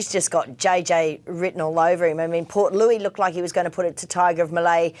 And he's just got JJ written all over him. I mean, Port Louis looked like he was going to put it to Tiger of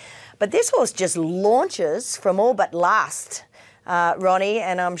Malay. But this horse just launches from all but last, Ronnie.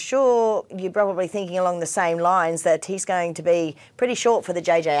 And I'm sure you're probably thinking along the same lines that he's going to be pretty short for the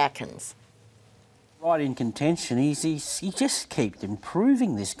JJ Atkins. Right in contention. He just keeps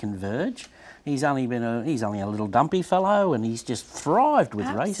improving this Converge. He's only a little dumpy fellow, and he's just thrived with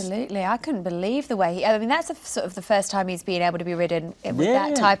racing. Absolutely, I couldn't believe the way I mean, that's sort of the first time he's been able to be ridden with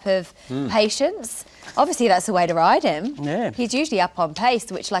that type of patience. Obviously, that's the way to ride him. Yeah. He's usually up on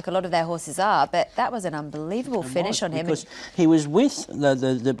pace, which like a lot of their horses are, but that was an unbelievable finish on him. Because he was with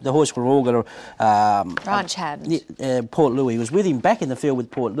the horse we're all going to Ranch Hand. Port Louis. He was with him back in the field with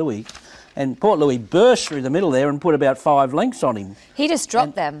Port Louis. And Port Louis burst through the middle there and put about 5 lengths on him. He just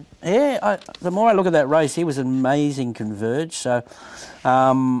dropped them. Yeah, the more I look at that race, he was an amazing Converge. So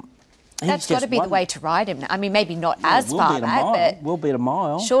that's got to be the way to ride him. I mean, maybe not as far back, but we'll beat a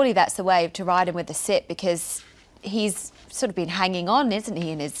mile. Surely that's the way to ride him with the sit, because he's sort of been hanging on, isn't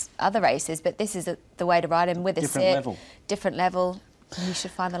he, in his other races? But this is the way to ride him with a sit. Different level. He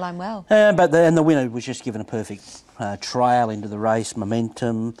should find the line well. But the winner was just given a perfect trail into the race,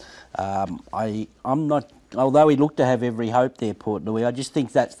 momentum. I'm not, although he looked to have every hope there, Port Louis, I just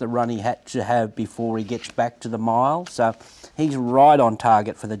think that's the run he had to have before he gets back to the mile. So he's right on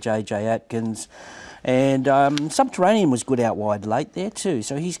target for the JJ Atkins. And Subterranean was good out wide late there too.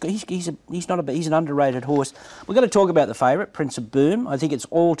 So he's an underrated horse. We're going to talk about the favourite, Prince of Boom. I think it's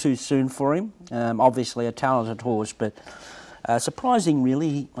all too soon for him. Obviously a talented horse, but surprising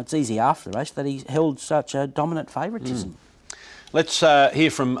really, it's easy after the race, that he held such a dominant favouritism. Let's hear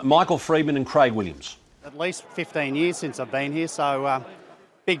from Michael Freedman and Craig Williams. At least 15 years since I've been here, so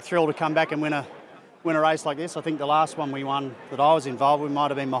big thrill to come back and win a race like this. I think the last one we won that I was involved with might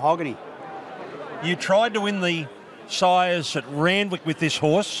have been Mahogany. You tried to win the sires at Randwick with this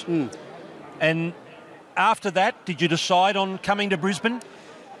horse, and after that, did you decide on coming to Brisbane?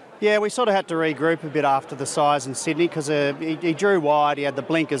 Yeah, we sort of had to regroup a bit after the sires in Sydney, because he drew wide, he had the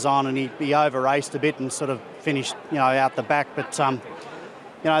blinkers on, and he over-raced a bit and sort of finished, out the back. But,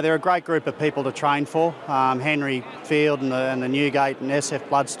 they're a great group of people to train for. Henry Field and the Newgate and SF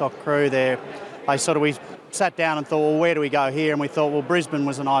Bloodstock crew, we sat down and thought, well, where do we go here? And we thought, well, Brisbane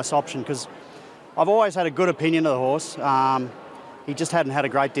was a nice option, because I've always had a good opinion of the horse. He just hadn't had a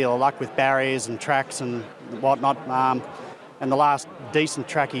great deal of luck with barriers and tracks and whatnot. And the last decent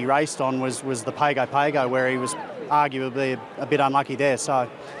track he raced on was the Pago Pago, where he was arguably a bit unlucky there. So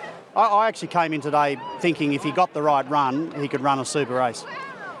I actually came in today thinking if he got the right run, he could run a super race.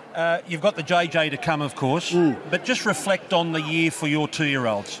 You've got the JJ to come, of course, but just reflect on the year for your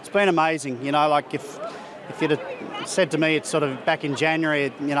 2-year-olds. It's been amazing. If if you'd have said to me it's sort of back in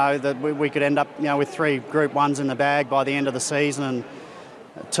January, you know, that we could end up, you know, with 3 Group 1s in the bag by the end of the season, and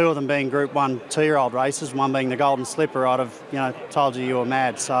 2 of them being Group 1 2-year-old races, one being the Golden Slipper, I'd have, you know, told you were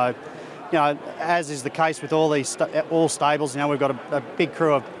mad. So, you know, as is the case with all these all stables, you know, we've got a big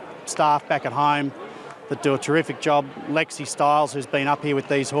crew of staff back at home that do a terrific job. Lexi Stiles, who's been up here with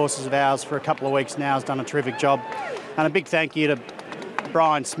these horses of ours for a couple of weeks now, has done a terrific job. And a big thank you to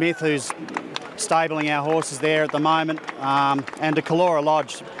Brian Smith, who's stabling our horses there at the moment, and to Kalora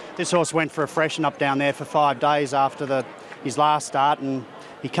Lodge. This horse went for a freshen up down there for 5 days after his last start, and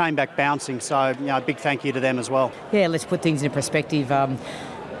he came back bouncing. So, you know, a big thank you to them as well. Yeah, let's put things in perspective.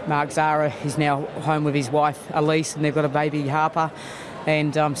 Mark Zara is now home with his wife Elise, and they've got a baby Harper,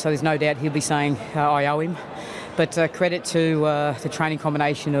 and so there's no doubt he'll be saying I owe him. But credit to the training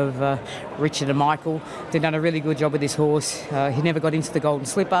combination of Richard and Michael. They've done a really good job with this horse. He never got into the Golden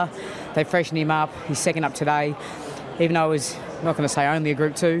Slipper. They freshened him up. He's second up today. Even though it was, I'm not going to say only a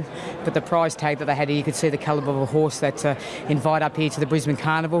Group 2, but the prize tag that they had here, you could see the calibre of a horse that invite up here to the Brisbane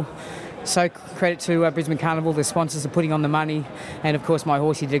Carnival. So credit to Brisbane Carnival, the sponsors are putting on the money, and of course my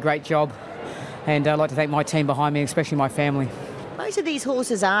horse, he did a great job. And I'd like to thank my team behind me, especially my family. Most of these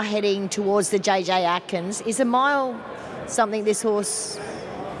horses are heading towards the JJ Atkins. Is a mile something this horse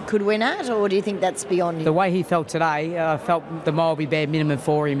could win at, or do you think that's beyond him? The way he felt today, I felt the mile would be bare minimum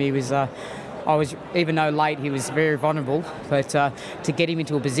for him. He was, even though late, he was very vulnerable. But to get him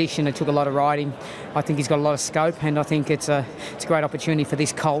into a position, it took a lot of riding. I think he's got a lot of scope, and I think it's a great opportunity for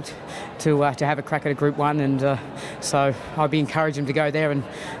this colt to have a crack at a Group 1. And so I'd be encouraging him to go there, and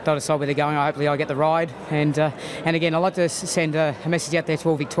they'll decide where they're going. Hopefully I'll get the ride. And again, I'd like to send a message out there to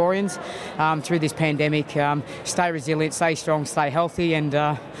all Victorians through this pandemic. Stay resilient, stay strong, stay healthy, and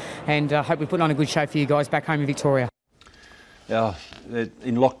hope we put on a good show for you guys back home in Victoria.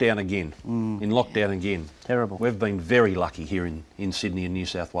 In lockdown again. In lockdown again. Terrible. We've been very lucky here in Sydney and New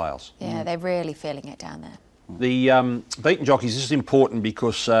South Wales. Yeah, they're really feeling it down there. The beaten jockeys, this is important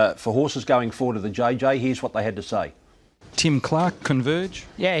because for horses going forward to the JJ, here's what they had to say. Tim Clark, Converge.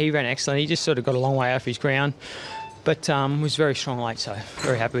 Yeah, he ran excellent. He just sort of got a long way off his ground, but was very strong late, so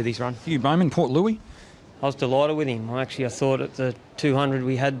very happy with his run. Hugh Bowman, Port Louis. I was delighted with him. I thought at the 200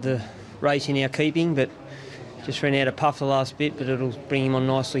 we had the race in our keeping, but just ran out of puff the last bit, but it'll bring him on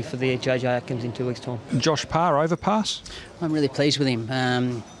nicely for the JJ Atkins in 2 weeks' time. Josh Parr, Overpass. I'm really pleased with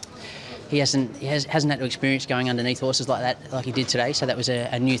him. He hasn't had to experience going underneath horses like that, like he did today, so that was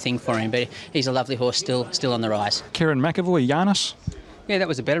a new thing for him. But he's a lovely horse, still on the rise. Kieran McAvoy, Giannis. Yeah, that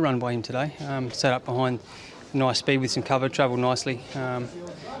was a better run by him today. Set up behind nice speed with some cover, travelled nicely.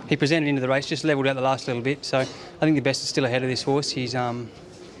 He presented into the race, just levelled out the last little bit. So I think the best is still ahead of this horse. He's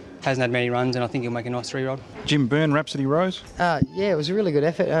hasn't had many runs, and I think he'll make a nice 3-year-old. Jim Byrne, Rhapsody Rose. Yeah, it was a really good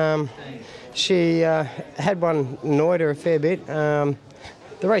effort. She had one annoyed her a fair bit. The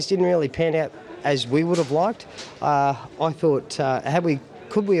race didn't really pan out as we would have liked. I thought,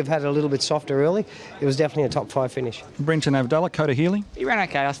 could we have had it a little bit softer early? It was definitely a top 5 finish. Brenton Avdulla, Coda Healy. He ran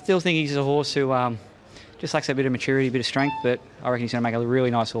okay. I still think he's a horse who just lacks a bit of maturity, a bit of strength, but I reckon he's going to make a really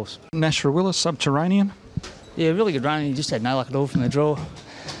nice horse. Nashra Willis, Subterranean. Yeah, really good run. He just had no luck at all from the draw.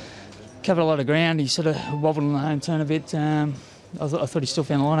 Covered a lot of ground. He sort of wobbled on the home turn a bit. I thought he still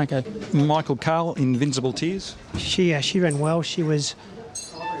found the line okay. Michael Carl, Invincible Tears. She ran well. She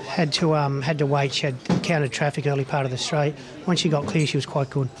had to wait. She had encountered traffic early part of the straight. Once she got clear, she was quite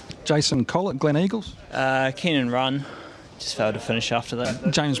good. Jason Collett, Glen Eagles. Keenan Run, just failed to finish after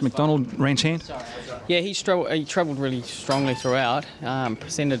that. James McDonald, Ranch Hand. Yeah, he travelled really strongly throughout.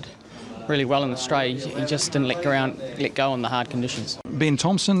 Presented really well in the straight. He just didn't let go on the hard conditions. Ben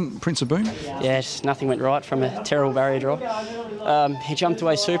Thompson, Prince of Boone. Yeah, just nothing went right from a terrible barrier draw. He jumped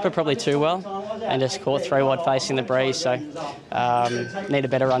away super, probably too well, and just caught 3 wide facing the breeze, so need a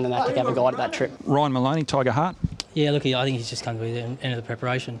better run than that to have a guide at that trip. Ryan Maloney, Tiger Heart. Yeah, look, I think he's just come to the end of the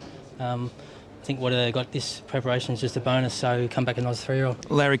preparation. I think what they got this preparation is just a bonus, so come back a nice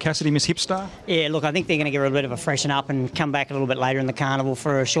 3-year-old. Larry Cassidy, Miss Hipstar. Yeah, look, I think they're going to give her a bit of a freshen up and come back a little bit later in the carnival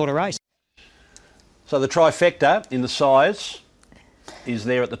for a shorter race. So the trifecta in the size is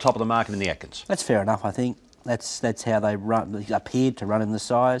there at the top of the market in the Atkins. That's fair enough, I think. That's how they appeared to run in the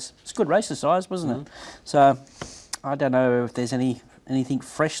size. It's a good race of size, wasn't it? So I don't know if there's anything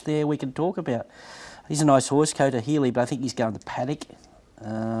fresh there we can talk about. He's a nice horse, Coda Healy, but I think he's going to paddock.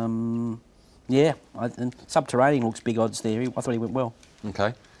 Yeah, and Subterranean looks big odds there. I thought he went well.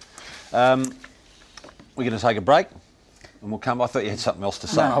 Okay. We're going to take a break. And we'll come. I thought you had something else to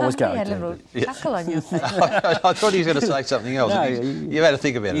say. No, I was going You had to. a little chuckle on your face. I thought he was going to say something else. No, You've had to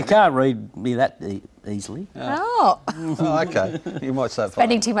think about it. You can't read me that easily. Oh. Oh, okay. You might say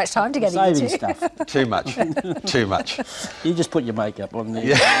Spending too much time together, Saving you two. stuff. Too much. Too much. You just put your makeup on there.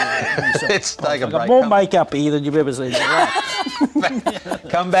 Yeah. Let's take a I've break. got more makeup here than you've ever seen.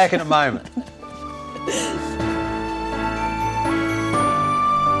 Come back in a moment.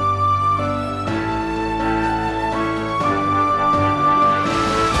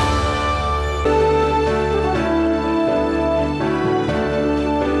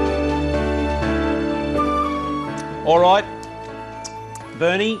 All right,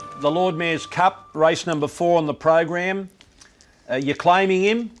 Bernie, the Lord Mayor's Cup, race number 4 on the program. You're claiming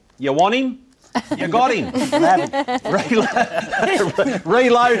him, you want him, you got him.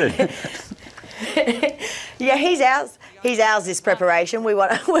 Reloaded. Yeah, he's ours. He's ours this preparation. We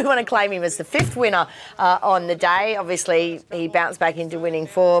want to claim him as the 5th winner on the day. Obviously, he bounced back into winning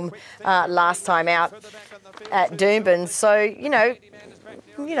form last time out at Doomben. So, you know,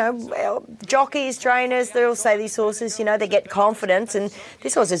 jockeys, trainers, they all say these horses, you know, they get confidence, and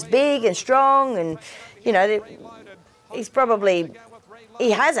this horse is big and strong, and, you know,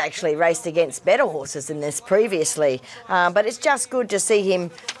 he has actually raced against better horses than this previously, but it's just good to see him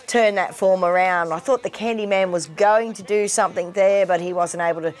turn that form around. I thought the Candyman was going to do something there, but he wasn't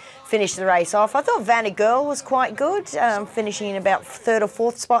able to finish the race off. I thought Vanna Girl was quite good, finishing in about 3rd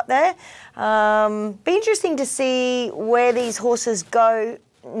or 4th spot there. Be interesting to see where these horses go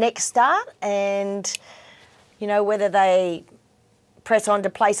next start, and, you know, whether they press on to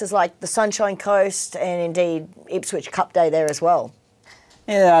places like the Sunshine Coast and indeed Ipswich Cup Day there as well.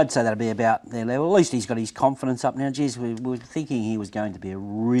 Yeah, I'd say that'll be about their level. At least he's got his confidence up now. Geez, we were thinking he was going to be a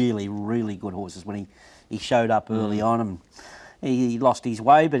really, really good horse when he showed up early on, and he lost his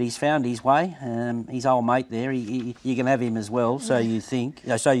way, but he's found his way. His old mate there, you can have him as well. So you think,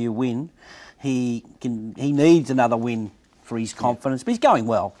 so you win. He needs another win for his confidence, but he's going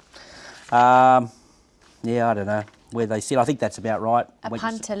well. Yeah, I don't know where they sit. I think that's about right. A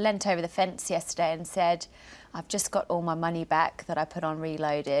punter leant over the fence yesterday and said, I've just got all my money back that I put on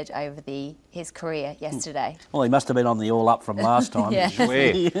Reloaded over his career yesterday. Well, he must have been on the all up from last time. Yeah.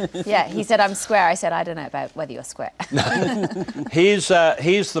 Yeah, he said, I'm square. I said, I don't know about whether you're square. Here's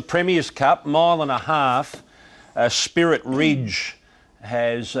the Premier's Cup, 1.5 miles. Spirit Ridge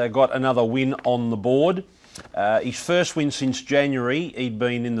has got another win on the board. His first win since January. He'd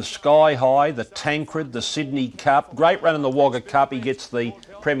been in the Sky High, the Tancred, the Sydney Cup. Great run in the Wagga Cup. He gets the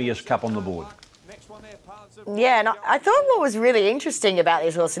Premier's Cup on the board. Yeah, and I thought what was really interesting about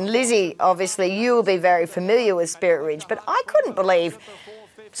this horse, and Lizzie, obviously you will be very familiar with Spirit Ridge, but I couldn't believe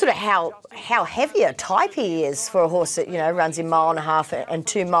sort of how heavy a type he is for a horse that, you know, runs in 1.5 mile and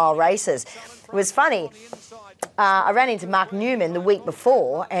 2 mile races. It was funny. I ran into Mark Newman the week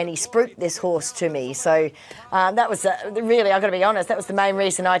before, and he spruiked this horse to me. So that was really, I've got to be honest, that was the main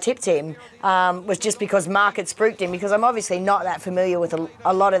reason I tipped him, was just because Mark had spruiked him, because I'm obviously not that familiar with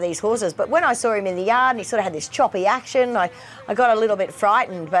a lot of these horses. But when I saw him in the yard and he sort of had this choppy action, I got a little bit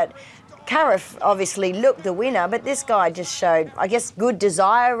frightened. But Cariff obviously looked the winner, but this guy just showed, I guess, good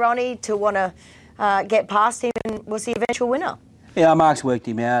desire, Ronnie, to want to get past him, and was the eventual winner. Yeah, Mark's worked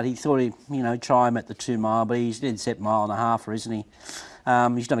him out. He thought he'd, try him at the 2 mile, but he's dead set 1.5 miles, isn't he?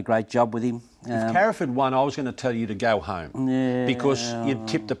 He's done a great job with him. If Cariff had won, I was going to tell you to go home. Yeah. Because you'd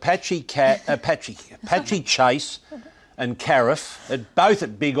tipped Apache Chase and Cariff, both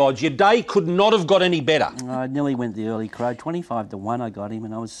at big odds. Your day could not have got any better. I nearly went the early crow. 25-1 I got him,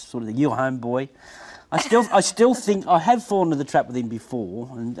 and I was sort of the home boy. I still think I have fallen into the trap with him before,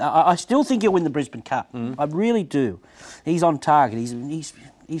 and I still think he'll win the Brisbane Cup. I really do. He's on target.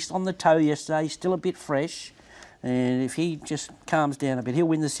 He's on the toe yesterday. He's still a bit fresh, and if he just calms down a bit, he'll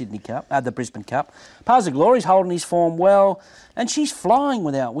win the Sydney Cup, the Brisbane Cup. Pars of Glory's holding his form well, and she's flying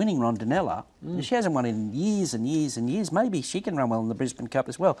without winning Rondinella. She hasn't won in years and years and years. Maybe she can run well in the Brisbane Cup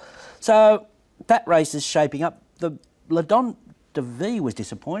as well. So that race is shaping up. The Ladon de V was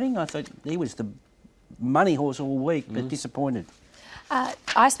disappointing. I thought he was the money horse all week, but disappointed.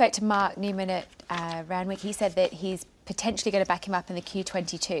 I spoke to Mark Newman at Randwick. He said that he's potentially going to back him up in the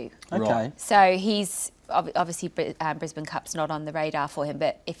Q22. Okay. So he's obviously Brisbane Cup's not on the radar for him,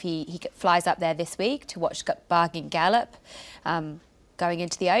 but if he flies up there this week to watch Bargain Gallop going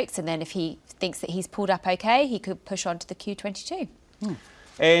into the Oaks, and then if he thinks that he's pulled up okay, he could push on to the Q22.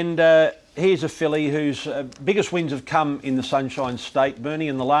 And here's a filly whose biggest wins have come in the Sunshine State. Bernie,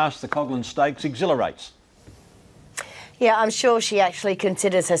 in the last, the Coglan Stakes, Exhilarates. Yeah, I'm sure she actually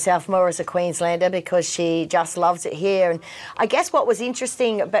considers herself more as a Queenslander because she just loves it here. And I guess what was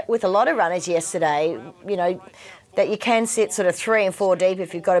interesting with a lot of runners yesterday, that you can sit sort of 3 and 4 deep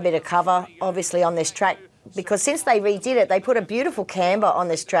if you've got a bit of cover, obviously, on this track. Because since they redid it, they put a beautiful camber on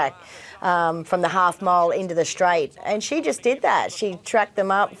this track from the half mile into the straight. And she just did that. She tracked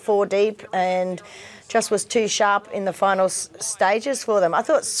them up 4 deep and just was too sharp in the final stages for them. I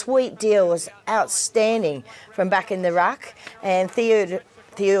thought Sweet Deal was outstanding from back in the ruck. And Theod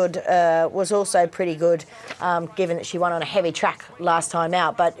was also pretty good, given that she won on a heavy track last time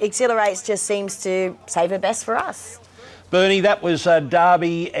out. But Exhilarates just seems to save her best for us. Bernie, that was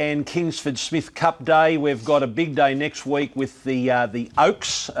Derby and Kingsford Smith Cup Day. We've got a big day next week with the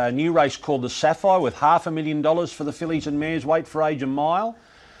Oaks, a new race called the Sapphire with $500,000 for the fillies and mares, weight for age a mile.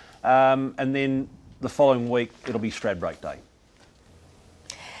 And then the following week, it'll be Stradbroke Day.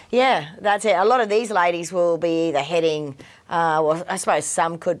 Yeah, that's it. A lot of these ladies will be either heading, well, I suppose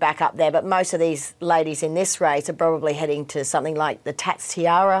some could back up there, but most of these ladies in this race are probably heading to something like the Tats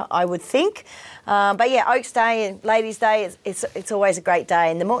Tiara, I would think. But yeah, Oaks Day and Ladies Day, it's always a great day,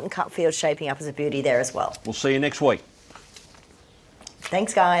 and the Moreton Cup field's shaping up as a beauty there as well. We'll see you next week.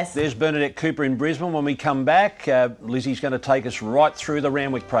 Thanks, guys. There's Bernadette Cooper in Brisbane. When we come back, Lizzie's going to take us right through the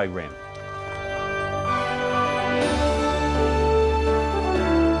Randwick program.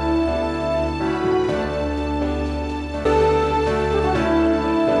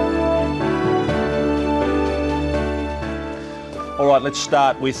 All right, let's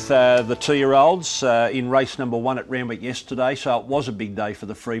start with the 2-year-olds in race number 1 at Randwick yesterday. So it was a big day for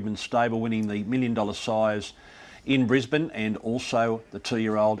the Freedman stable, winning the $1 Million Sires in Brisbane and also the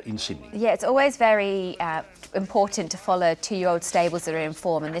 2-year-old in Sydney. Yeah, it's always very important to follow 2-year-old stables that are in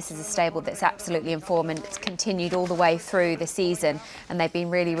form, and this is a stable that's absolutely in form and it's continued all the way through the season, and they've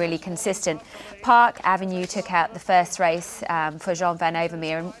been really, really consistent. Park Avenue took out the first race for Jean Van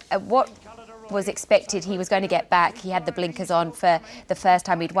Overmeer, and what was expected, he was going to get back. He had the blinkers on for the first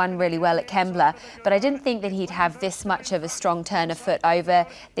time. He'd won really well at Kembla, but I didn't think that he'd have this much of a strong turn of foot over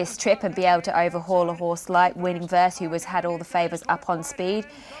this trip and be able to overhaul a horse like Winning Verse, who had all the favours up on speed.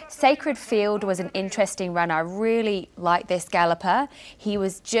 Sacred Field was an interesting run. I really like this galloper. He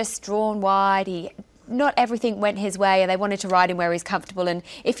was just drawn wide. Not everything went his way, and they wanted to ride him where he's comfortable. And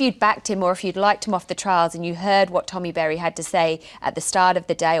if you'd backed him or if you'd liked him off the trials and you heard what Tommy Berry had to say at the start of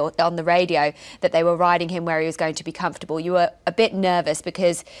the day or on the radio, that they were riding him where he was going to be comfortable, you were a bit nervous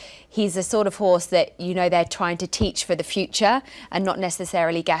because he's the sort of horse that you know they're trying to teach for the future and not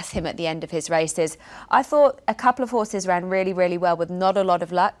necessarily gas him at the end of his races. I thought a couple of horses ran really, really well with not a lot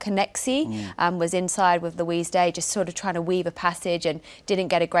of luck. Connexy was inside with Louise Day, just sort of trying to weave a passage and didn't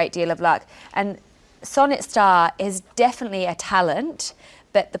get a great deal of luck. And Sonnet Star is definitely a talent,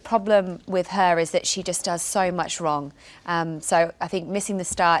 but the problem with her is that she just does so much wrong. So I think missing the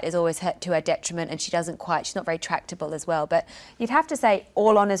start is always to her detriment, and she's not very tractable as well. But you'd have to say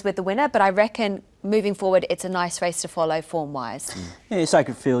all honours with the winner, but I reckon moving forward it's a nice race to follow form-wise. Yeah,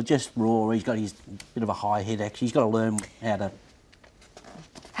 Sacred Field, just raw. He's got his bit of a high head, actually. He's got to learn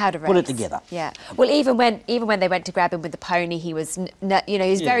how to race. Put it together. Yeah. Well, even when they went to grab him with the pony, he was,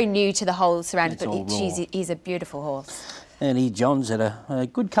 he's very new to the whole surround. But he's a beautiful horse. And John's had a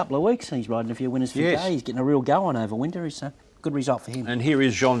good couple of weeks. He's riding a few winners for the day. He's getting a real go on over winter. It's a good result for him. And here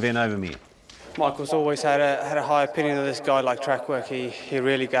is Jean Van Overmeer. Michael's always had a high opinion of this guy like track work. He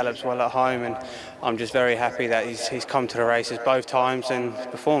really gallops well at home, and I'm just very happy that he's come to the races both times and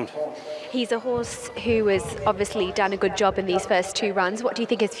performed. He's a horse who has obviously done a good job in these first 2 runs. What do you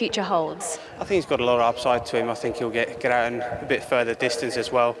think his future holds? I think he's got a lot of upside to him. I think he'll get out in a bit further distance as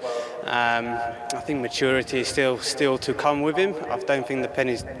well. I think maturity is still to come with him. I don't think the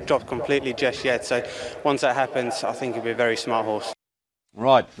penny's dropped completely just yet. So once that happens, I think he'll be a very smart horse.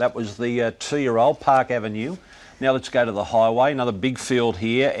 Right, that was the 2-year-old, Park Avenue. Now let's go to the highway, another big field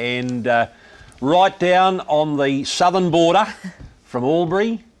here, and right down on the southern border from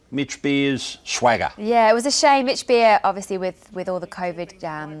Albury, Mitch Beer's Swagger. Yeah, it was a shame. Mitch Beer, obviously with all the COVID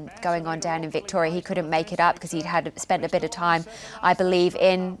going on down in Victoria, he couldn't make it up because he'd spent a bit of time, I believe,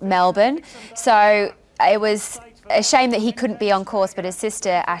 in Melbourne. So it was a shame that he couldn't be on course, but his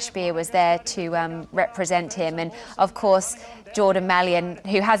sister Ash Beer was there to represent him. And of course, Jordan Mallion,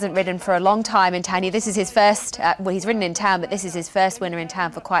 who hasn't ridden for a long time in town. This is his first, he's ridden in town, but this is his first winner in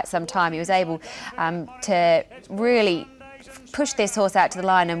town for quite some time. He was able to really push this horse out to the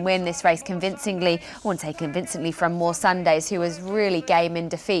line and win this race convincingly. I wouldn't say convincingly from More Sundays, who was really game in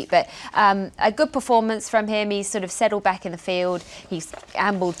defeat, but a good performance from him. He sort of settled back in the field, he's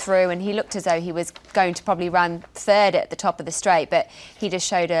ambled through, and he looked as though he was going to probably run third at the top of the straight, but he just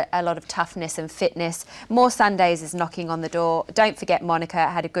showed a lot of toughness and fitness. More Sundays is knocking on the door. Don't forget Monica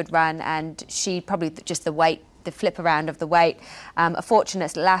had a good run, and she probably just the weight the flip around of the weight. A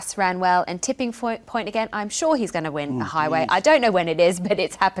Fortunate Lass ran well, and Tipping Point again, I'm sure he's going to win the highway. I don't know when it is, but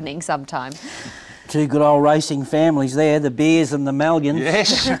it's happening sometime. Two good old racing families there, the Beers and the Malians.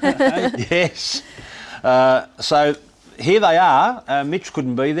 Yes, yes. So here they are. Mitch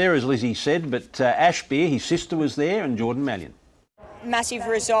couldn't be there, as Lizzie said, but Ash Beer, his sister, was there, and Jordan Mallion. Massive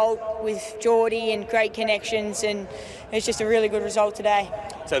result with Geordie and great connections, and it's just a really good result today.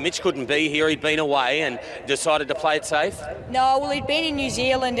 So Mitch couldn't be here, he'd been away and decided to play it safe? No, well, he'd been in New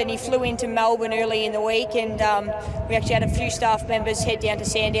Zealand and he flew into Melbourne early in the week, and we actually had a few staff members head down to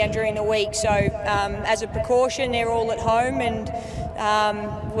Sandown during the week, so as a precaution they're all at home, and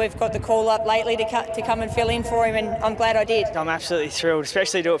we've got the call up lately to come and fill in for him, and I'm glad I did. I'm absolutely thrilled,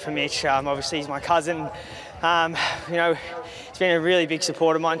 especially to do it for Mitch. Obviously he's my cousin. You know, he's been a really big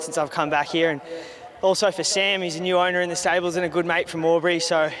support of mine since I've come back here, and also for Sam, he's a new owner in the stables and a good mate from Albury,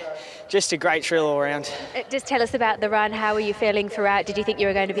 so just a great thrill all around. Just tell us about the run. How were you feeling throughout? Did you think you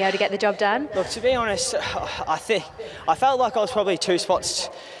were going to be able to get the job done? Look, to be honest, I felt like I was probably 2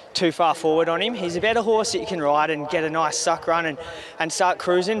 spots too far forward on him. He's a better horse that you can ride and get a nice suck run and start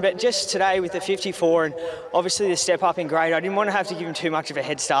cruising, but just today with the 54 and obviously the step up in grade, I didn't want to have to give him too much of a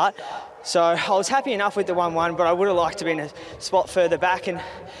head start. So I was happy enough with the 1-1, but I would have liked to be in a spot further back, and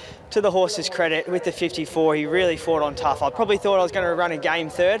to the horse's credit, with the 54, he really fought on tough. I probably thought I was going to run a game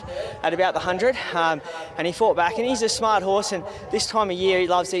third at about the 100, and he fought back, and he's a smart horse, and this time of year he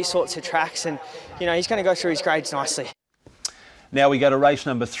loves these sorts of tracks, and you know, he's going to go through his grades nicely. Now we go to race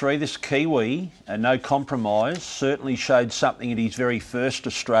number 3. This Kiwi, No Compromise, certainly showed something at his very first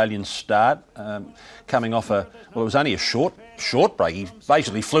Australian start, coming off it was only a short break. He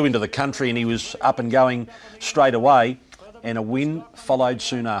basically flew into the country and he was up and going straight away, and a win followed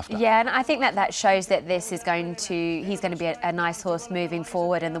soon after. Yeah, and I think that shows that he's going to be a nice horse moving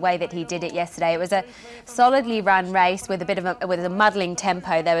forward, and the way that he did it yesterday, it was a solidly run race with a muddling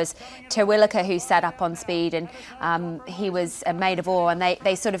tempo. There was Terwilliger who sat up on speed, and he was a maid of all, and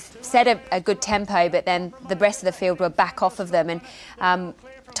they sort of set a good tempo, but then the rest of the field were back off of them, and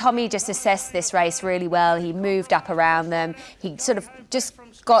Tommy just assessed this race really well. He moved up around them. He sort of just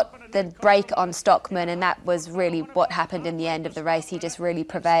got the break on Stockman, and that was really what happened in the end of the race. He just really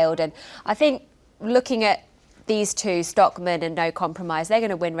prevailed. And I think looking at these two, Stockman and No Compromise, they're going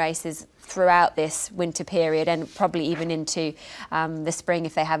to win races throughout this winter period, and probably even into the spring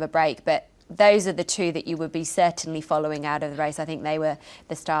if they have a break. But those are the two that you would be certainly following out of the race. I think they were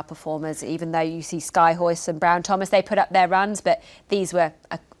the star performers, even though you see Skyhorse and Brown Thomas, they put up their runs, but these were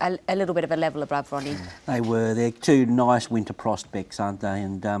a little bit of a level above Ronnie. They were. They're two nice winter prospects, aren't they?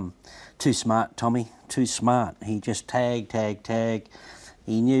 And too smart, Tommy, too smart. He just tag.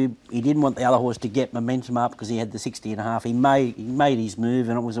 He knew he didn't want the other horse to get momentum up because he had the 60.5. He made his move,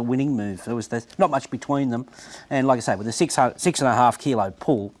 and it was a winning move. There was not much between them, and like I say, with the 6.5 kilo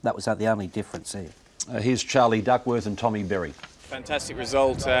pull, that was the only difference there. Here's Charlie Duckworth and Tommy Berry. Fantastic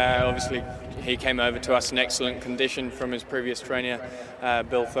result. Obviously, he came over to us in excellent condition from his previous trainer,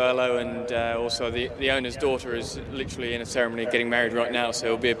 Bill Thurlow, and also the owner's daughter is literally in a ceremony getting married right now, so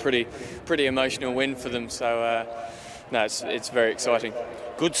it'll be a pretty emotional win for them. So. No, it's very exciting.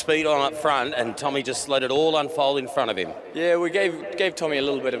 Good speed on up front, and Tommy just let it all unfold in front of him. Yeah, we gave Tommy a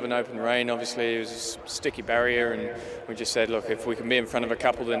little bit of an open rein. Obviously, it was a sticky barrier, and we just said, look, if we can be in front of a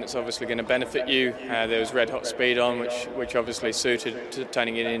couple, then it's obviously going to benefit you. There was red hot speed on, which obviously suited to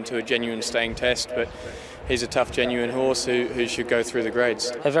turning it into a genuine staying test, but he's a tough, genuine horse who should go through the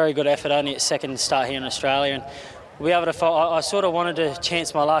grades. A very good effort, only its second start here in Australia, and we were able to. I sort of wanted to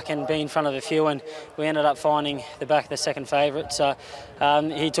chance my luck and be in front of a few, and we ended up finding the back of the second favourite. So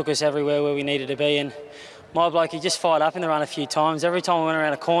he took us everywhere where we needed to be, and my bloke, he just fired up in the run a few times. Every time we went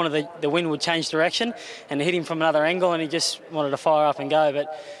around a corner, the wind would change direction and hit him from another angle, and he just wanted to fire up and go.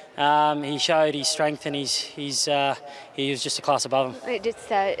 But he showed his strength, and he was just a class above him. It's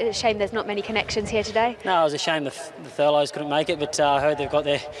a shame there's not many connections here today. No, it was a shame the Thurlows couldn't make it, but I heard they've got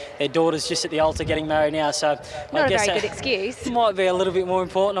their daughters just at the altar getting married now, so not I guess a very good excuse. Might be a little bit more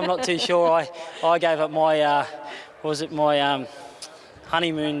important. I'm not too sure. I gave up my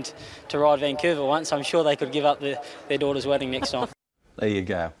honeymoon to ride Vancouver once. I'm sure they could give up their daughter's wedding next time. There you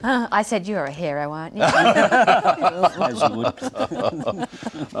go. I said you're a hero, aren't you? As you would.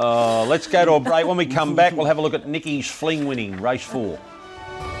 Let's go to a break. When we come back, we'll have a look at Nicky's fling winning, race 4.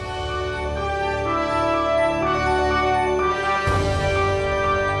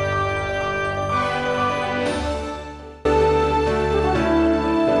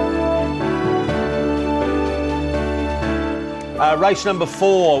 Race number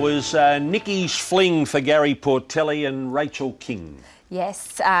 4 was Nikki's Fling for Gary Portelli and Rachel King.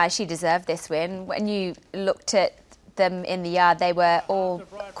 Yes, she deserved this win. When you looked at them in the yard, they were all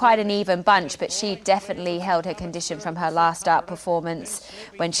quite an even bunch, but she definitely held her condition from her last start performance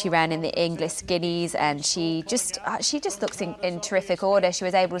when she ran in the English Guineas, and she just looks in terrific order. She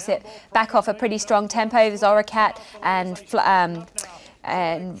was able to sit back off a pretty strong tempo. Zoracat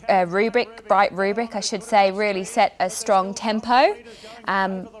and Bright Rubric, I should say, really set a strong tempo,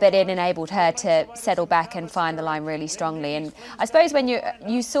 but it enabled her to settle back and find the line really strongly. And I suppose when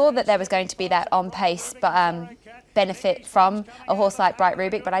you saw that there was going to be that on-pace benefit from a horse like Bright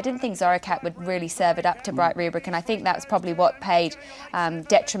Rubric, but I didn't think Zoracat would really serve it up to Bright Rubric, and I think that was probably what paid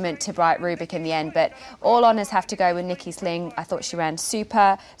detriment to Bright Rubric in the end. But all honours have to go with Nikki Sling. I thought she ran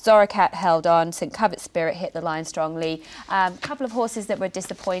super. Zoracat held on. St Covert Spirit hit the line strongly. A couple of horses that were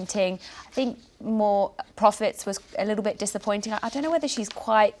disappointing. I think More Profits was a little bit disappointing. I don't know whether she's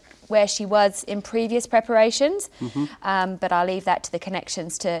quite where she was in previous preparations, but I'll leave that to the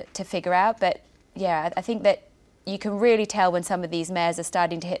connections to figure out. But yeah, I think that you can really tell when some of these mares are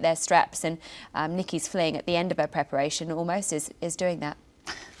starting to hit their straps, and Nikki's Fling at the end of her preparation almost is doing that.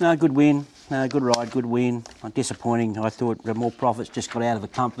 No, good win, good ride, good win. Disappointing, I thought More Profits just got out of the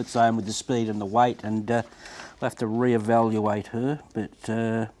comfort zone with the speed and the weight, and we'll have to re-evaluate her. But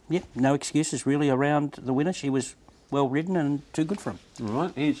yeah, no excuses really around the winner. She was well ridden and too good for him. Right,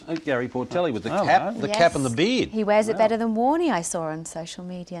 here's Gary Portelli with the cap, the cap and the beard. He wears it better than Warney, I saw on social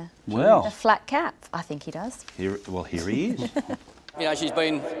media. Well, a flat cap, I think he does. Here he is. You know, she's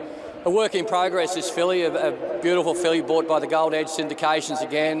been a work in progress, this filly, a beautiful filly bought by the Gold Edge Syndications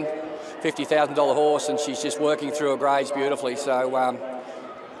again, $50,000 horse, and she's just working through her grades beautifully. So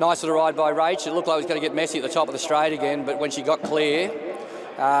nice little ride by Rach. It looked like it was going to get messy at the top of the straight again, but when she got clear,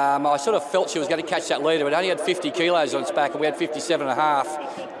 I sort of felt she was going to catch that leader, but it only had 50 kilos on its back, and we had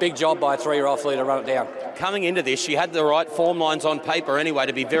 57.5. Big job by a 3-year-old filly to run it down. Coming into this, she had the right form lines on paper anyway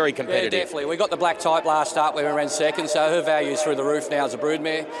to be very competitive. Yeah, definitely. We got the black type last start where we ran second, so her value's through the roof now as a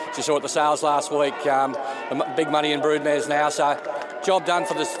broodmare. She saw at the sales last week, big money in broodmares now, so job done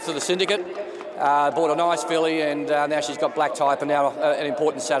for the syndicate. Bought a nice filly, and now she's got black type, and now an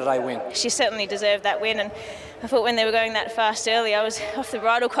important Saturday win. She certainly deserved that win, and I thought when they were going that fast early, I was off the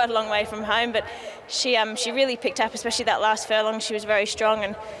bridle quite a long way from home, but she really picked up, especially that last furlong. She was very strong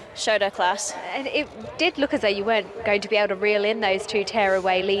and showed her class. And it did look as though you weren't going to be able to reel in those two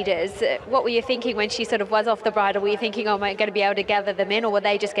tearaway leaders. What were you thinking when she sort of was off the bridle? Were you thinking, oh, am I going to be able to gather them in, or were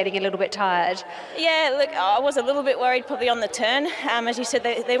they just getting a little bit tired? Yeah, look, I was a little bit worried probably on the turn. As you said,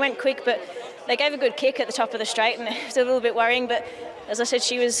 they went quick, but they gave a good kick at the top of the straight, and it was a little bit worrying, but as I said,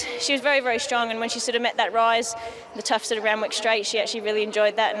 she was very, very strong, and when she sort of met that rise, the tough sort of Randwick straight, she actually really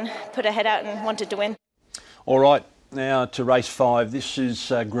enjoyed that and put her head out and wanted to win. All right, now to race 5. This is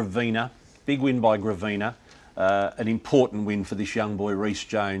Gravina. Big win by Gravina. An important win for this young boy, Rhys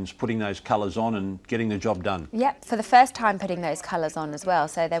Jones, putting those colours on and getting the job done. Yep, for the first time putting those colours on as well.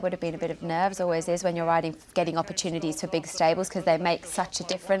 So there would have been a bit of nerves, always is, when you're riding, getting opportunities for big stables, because they make such a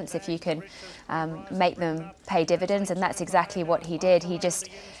difference if you can make them pay dividends, and that's exactly what he did. He just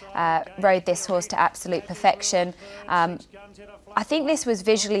rode this horse to absolute perfection. I think this was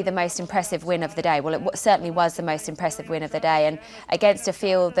visually the most impressive win of the day. Well, it certainly was the most impressive win of the day, and against a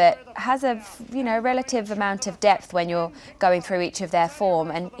field that has a relative amount of depth when you're going through each of their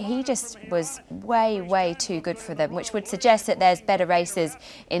form, and he just was way, way too good for them, which would suggest that there's better races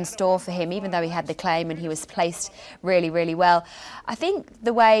in store for him, even though he had the claim and he was placed really, really well. I think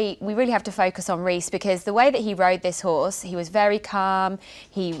the way we really have to focus on Rhys, because the way that he rode this horse, he was very calm,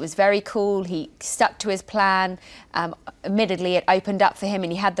 he was very cool, he stuck to his plan. Admittedly, it opened up for him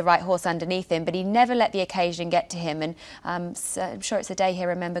and he had the right horse underneath him, but he never let the occasion get to him, and so I'm sure it's a day he'll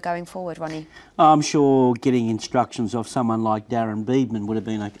remember going forward, Ronnie. I'm sure getting instructions of someone like Darren Beedman would have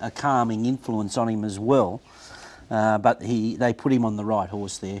been a calming influence on him as well, but they put him on the right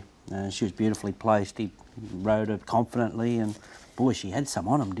horse there. She was beautifully placed. He rode her confidently, and boy, she had some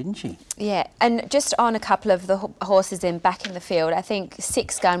on him, didn't she? Yeah, and just on a couple of the horses back in the field, I think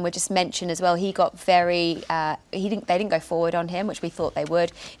Six Gun would just mention as well. He got very, they didn't go forward on him, which we thought they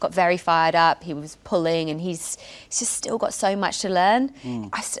would. Got very fired up. He was pulling, and he's just still got so much to learn.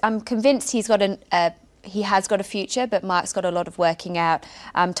 I'm convinced he's got he has got a future, but Mark's got a lot of working out.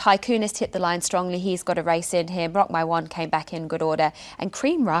 Tycoonist hit the line strongly. He's got a race in him. Rock My Wand came back in good order. And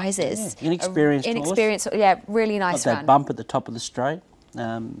Cream Rises. Yeah, inexperienced horse. Yeah, really nice got run. That bump at the top of the straight.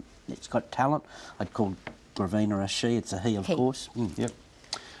 It's got talent. I'd call Gravina a she. It's a he, of course. Yep.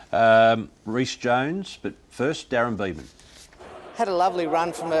 Rhys Jones, but first, Darren Beedman. Had a lovely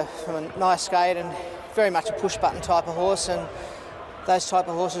run from a nice gate, and very much a push-button type of horse, and those type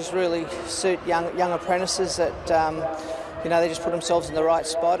of horses really suit young apprentices that, they just put themselves in the right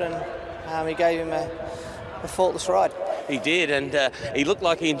spot, and he gave him a faultless ride. He did, and he looked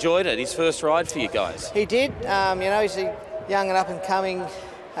like he enjoyed it, his first ride for you guys. He did. He's a young and up-and-coming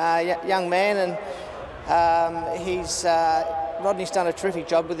young man, and Rodney's done a terrific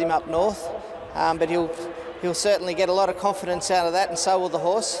job with him up north, but he'll certainly get a lot of confidence out of that, and so will the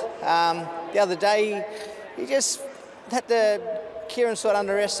horse. The other day, he just had Kieran sort of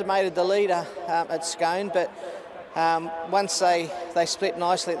underestimated the leader at Scone, but once they split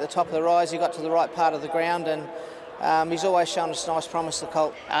nicely at the top of the rise, he got to the right part of the ground, and he's always shown us nice promise, the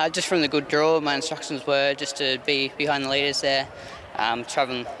colt. Just from the good draw, my instructions were just to be behind the leaders there,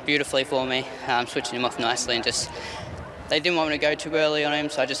 travelling beautifully for me, switching him off nicely, and just they didn't want me to go too early on him,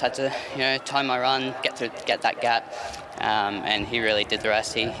 so I just had to, time my run, get that gap. And he really did the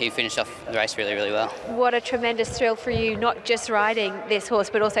rest. He finished off the race really, really well. What a tremendous thrill for you, not just riding this horse,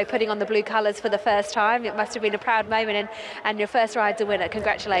 but also putting on the blue colours for the first time. It must have been a proud moment, and your first ride's a winner.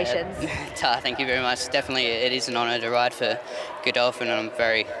 Congratulations. Thank you very much. Definitely, it is an honour to ride for Godolphin, and I'm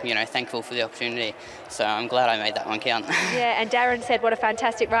very, thankful for the opportunity. So I'm glad I made that one count. Yeah, and Darren said what a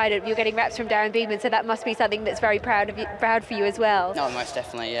fantastic ride. You're getting raps from Darren Beedman, so that must be something that's very proud for you as well. No, most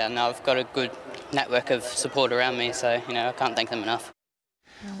definitely, yeah. No, I've got a good network of support around me, so I can't thank them enough.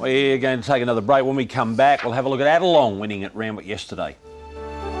 We're going to take another break. When we come back, we'll have a look at Adelong winning at Randwick yesterday.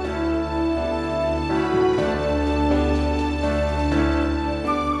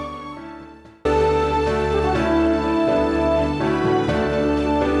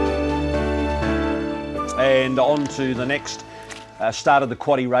 And on to the next start of the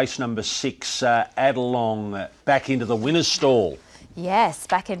quaddie race, number 6, Adelong, back into the winner's stall. Yes,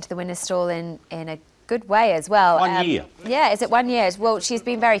 back into the winner's stall in a good way as well. 1 year. Yeah, is it 1 year? Well, she's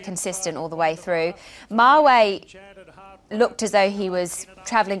been very consistent all the way through. Marway looked as though he was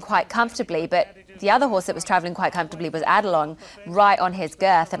travelling quite comfortably, but the other horse that was travelling quite comfortably was Adelong, right on his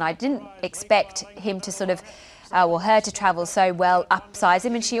girth, and I didn't expect him to sort of her to travel so well upsize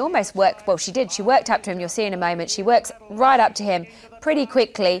him, and she almost worked, well, she did, she worked up to him. You'll see in a moment, she works right up to him pretty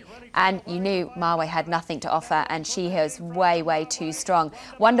quickly, and you knew Marway had nothing to offer, and she was way, way too strong.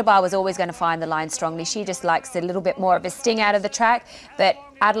 Wonderbar was always going to find the line strongly. She just likes a little bit more of a sting out of the track, but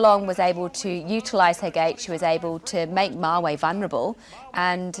Adelong was able to utilise her gait. She was able to make Marway vulnerable,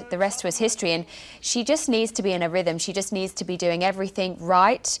 and the rest was history. And she just needs to be in a rhythm. She just needs to be doing everything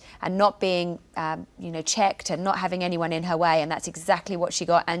right and not being, checked and not having anyone in her way. And that's exactly what she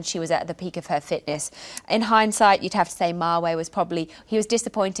got. And she was at the peak of her fitness. In hindsight, you'd have to say Marway was he was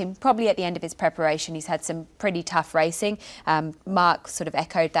disappointing probably at the end of his preparation. He's had some pretty tough racing. Mark sort of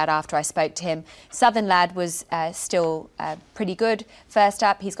echoed that after I spoke to him. Southern Lad was still pretty good first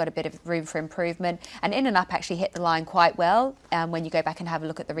up. He's got a bit of room for improvement, and In and Up actually hit the line quite well when you go back and have a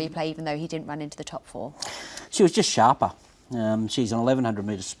look at the replay, even though he didn't run into the top 4. She was just sharper. She's an 1100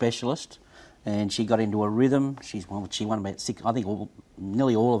 metre specialist, and she got into a rhythm. She won about 6, I think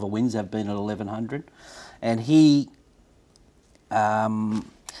nearly all of her wins have been at 1100, and he was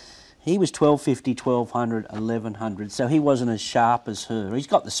 1250, 1200, 1100, so he wasn't as sharp as her. He's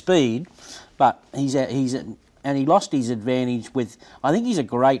got the speed, but and he lost his advantage with, I think he's a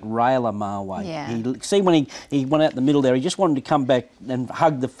great railer, Marway. Yeah. See, when he went out the middle there, he just wanted to come back and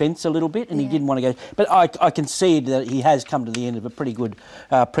hug the fence a little bit, and he didn't want to go. But I can see that he has come to the end of a pretty good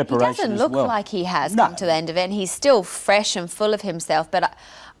preparation as well. He doesn't look like he has come to the end of it, and he's still fresh and full of himself, but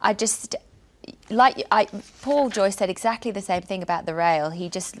I just... Paul Joyce said exactly the same thing about the rail. He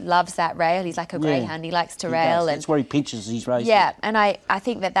just loves that rail. He's like a greyhound. He likes to rail. That's where he pinches his racing. Yeah, and I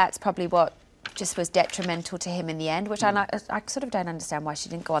think that's probably what just was detrimental to him in the end, which I sort of don't understand why she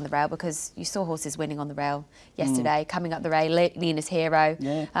didn't go on the rail, because you saw horses winning on the rail yesterday, coming up the rail, Lena's Hero,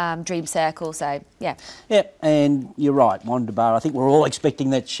 Dream Circle, so yeah. Yeah, and you're right, Wonderbar. I think we're all expecting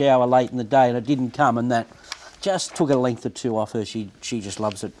that shower late in the day, and it didn't come, and that just took a length or two off her. She just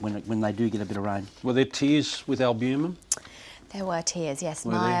loves it when they do get a bit of rain. Were there tears with Albumin? There were tears, yes.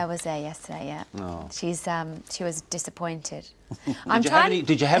 Maya was there yesterday, yeah. Oh. She was disappointed.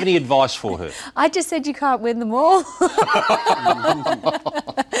 Did you have any advice for her? I just said you can't win them all.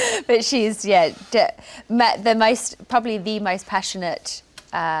 But she's, probably the most passionate...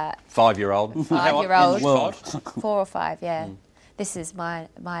 5-year-old. 5-year-old. 4 or 5, yeah. This is Maya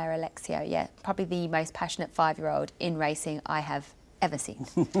Alexio, yeah. Probably the most passionate 5-year-old in racing I have ever seen.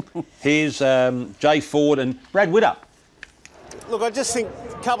 Here's Jay Ford and Brad Widdup. Look, I just think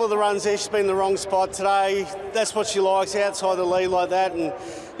a couple of the runs there, she's been in the wrong spot today. That's what she likes, outside the lead like that, and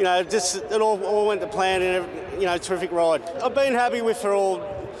it all went to plan, and terrific ride. I've been happy with her all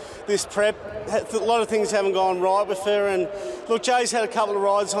this prep. A lot of things haven't gone right with her, and look, Jay's had a couple of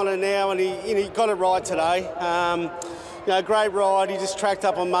rides on her now, and he got it right today. Great ride. He just tracked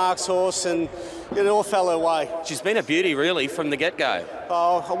up on Mark's horse, and it all fell her way. She's been a beauty, really, from the get-go.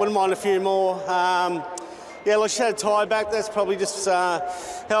 Oh, I wouldn't mind a few more. She had a tie back. That's probably just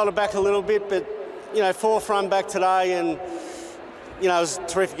held her back a little bit, but, fourth run back today, and, it was a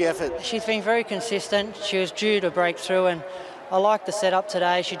terrific effort. She's been very consistent. She was due to break through, and I liked the setup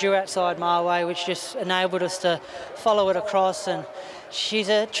today. She drew outside my way, which just enabled us to follow it across, and she's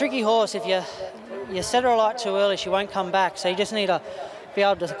a tricky horse. If you set her alight too early, she won't come back, so you just need to be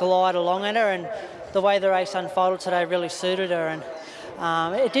able to glide along at her, and the way the race unfolded today really suited her,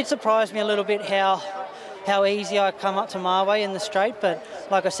 and it did surprise me a little bit how easy I come up to Marway in the straight, but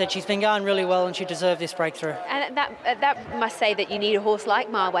like I said, she's been going really well and she deserved this breakthrough. And that must say that you need a horse like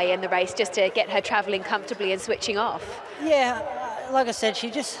Marway in the race just to get her travelling comfortably and switching off. Yeah, like I said,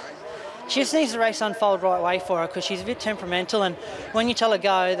 she just needs the race unfold right way for her, because she's a bit temperamental, and when you tell her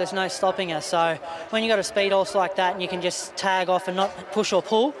go, there's no stopping her. So when you've got a speed horse like that and you can just tag off and not push or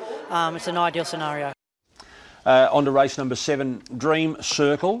pull, it's an ideal scenario. On to race number 7, Dream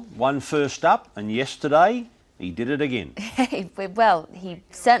Circle, won first up, and yesterday he did it again. Well, he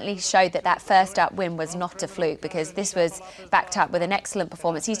certainly showed that first up win was not a fluke, because this was backed up with an excellent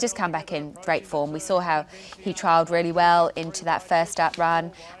performance. He's just come back in great form. We saw how he trialled really well into that first up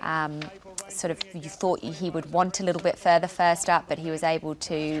run. You thought he would want a little bit further first up, but he was able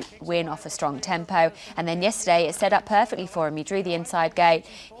to win off a strong tempo. And then yesterday it set up perfectly for him. He drew the inside gate.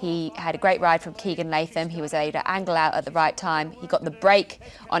 He had a great ride from Keegan Latham. He was able to angle out at the right time. He got the break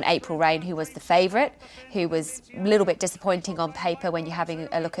on April Rain, who was the favourite, who was a little bit disappointing on paper when you're having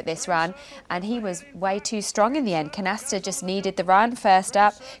a look at this run. And he was way too strong in the end. Canasta just needed the run first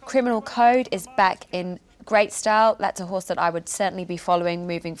up. Criminal Code is back in great style. That's a horse that I would certainly be following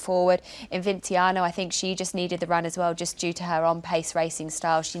moving forward. Invinciano, I think she just needed the run as well, just due to her on-pace racing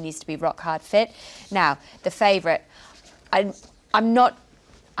style. She needs to be rock-hard fit. Now, the favourite, I'm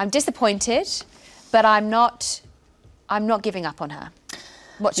disappointed, but I'm not giving up on her.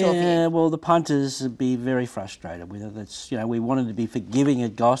 What's your view? Yeah, well, the punters would be very frustrated with her. That's, we wanted to be forgiving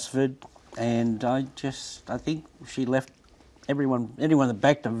at Gosford, and I think she left everyone that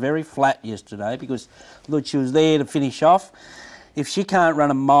backed her very flat yesterday, because look, she was there to finish off. If she can't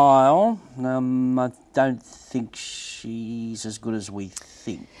run a mile, I don't think she's as good as we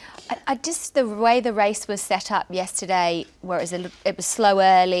think. The way the race was set up yesterday, where it was slow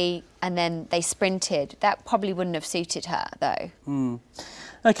early and then they sprinted, that probably wouldn't have suited her, though.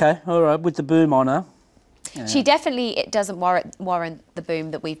 Okay, all right, with the boom on her. Yeah. She definitely, it doesn't warrant the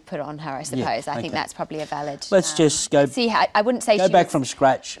boom that we've put on her, I suppose. Yeah, I think that's probably a valid... Let's just go... See, I wouldn't say go back from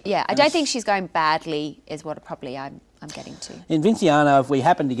scratch. Yeah, I don't think she's going badly, is what probably I'm getting to. In Vinciano, if we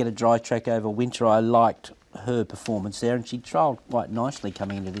happened to get a dry track over winter, I liked her performance there, and she trialled quite nicely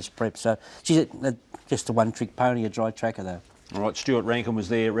coming into this prep. So she's just a one-trick pony, a dry tracker, though. All right, Stuart Rankin was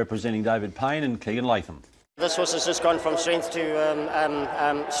there representing David Payne and Keegan Latham. This horse has just gone from strength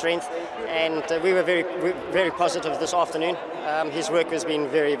to strength, and we were very positive this afternoon. His work has been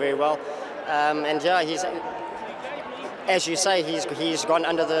very, very well, and yeah, he's, as you say, he's gone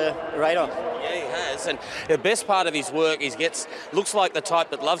under the radar. Yeah, he has, and the best part of his work is looks like the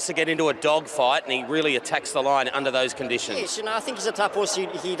type that loves to get into a dog fight, and he really attacks the line under those conditions. Yes, I think he's a type horse.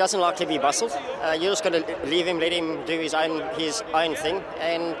 He doesn't like to be bustled. You just got to leave him, let him do his own thing,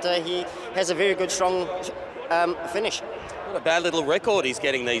 and he has a very good, strong finish. What a bad little record he's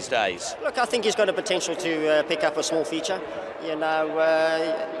getting these days. Look, I think he's got a potential to pick up a small feature.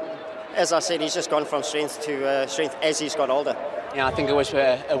 As I said, he's just gone from strength to strength as he's got older. Yeah, I think it was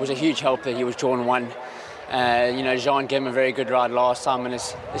a huge help that he was drawn one. Jean gave him a very good ride last time, and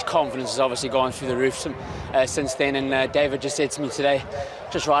his confidence has obviously gone through the roof since then. And David just said to me today,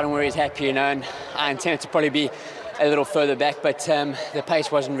 just riding where he's happy, and I intended to probably be a little further back, but the pace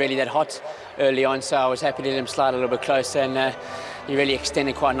wasn't really that hot early on, so I was happy to let him slide a little bit closer, and he really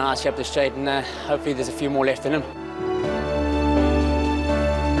extended quite nicely up the straight, and hopefully there's a few more left in him.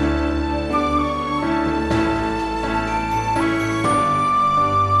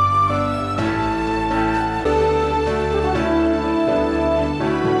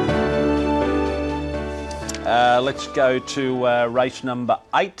 Let's go to race number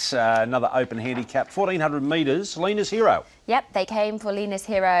 8, another open handicap, 1400 metres, Lena's Hero. Yep, they came for Lena's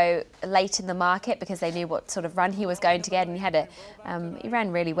Hero late in the market because they knew what sort of run he was going to get, and he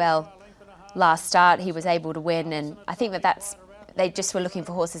ran really well last start. He was able to win, and I think they just were looking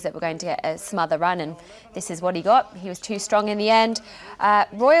for horses that were going to get a smother run, and this is what he got. He was too strong in the end.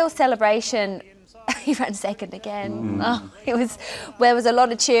 Royal Celebration, he ran second again. Oh, there was a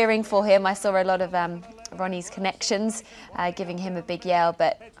lot of cheering for him. I saw a lot of Ronnie's connections giving him a big yell,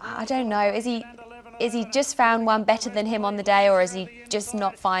 but I don't know, is he just found one better than him on the day, or is he just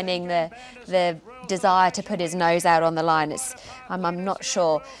not finding the desire to put his nose out on the line? I'm not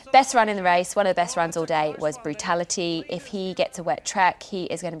sure. Best run in the race, one of the best runs all day, was Brutality. If he gets a wet track, he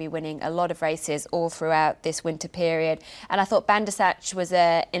is going to be winning a lot of races all throughout this winter period. And I thought Bandasach was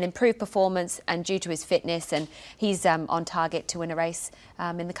an improved performance, and due to his fitness, and he's on target to win a race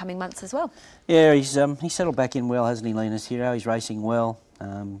in the coming months as well. Yeah, he's settled back in well, hasn't he, Linus Hero? He's racing well.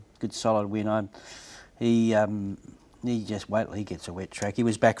 Good solid win. He just wait till he gets a wet track. He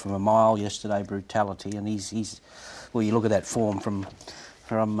was back from a mile yesterday, Brutality, and he's well, you look at that form from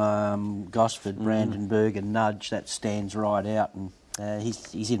Gosford, Brandenburg and Nudge, that stands right out, and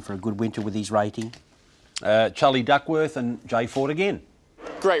he's in for a good winter with his rating. Charlie Duckworth and Jay Ford again.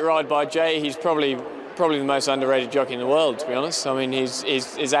 Great ride by Jay. He's probably the most underrated jockey in the world, to be honest. I mean, his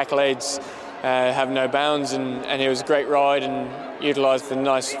accolades have no bounds, and it was a great ride and utilised the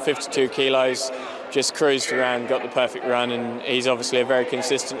nice 52 kilos. Just cruised around, got the perfect run, and he's obviously a very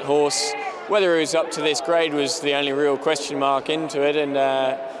consistent horse. Whether he was up to this grade was the only real question mark into it, and no,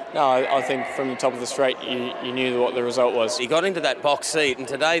 I think from the top of the straight you knew what the result was. He got into that box seat, and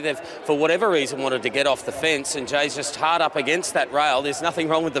today they've, for whatever reason, wanted to get off the fence, and Jay's just hard up against that rail. There's nothing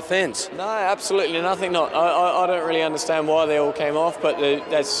wrong with the fence. No, absolutely nothing. I don't really understand why they all came off, but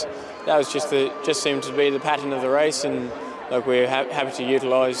that just seemed to be the pattern of the race, and look, we're happy to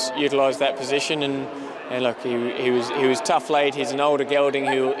utilise that position, and look, he was tough late. He's an older gelding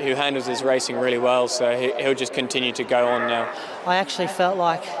who handles his racing really well, so he'll just continue to go on now. I actually felt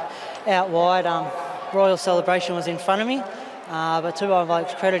like out wide, Royal Celebration was in front of me, but to my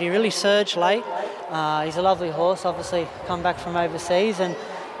bloke's credit, he really surged late. He's a lovely horse, obviously come back from overseas, and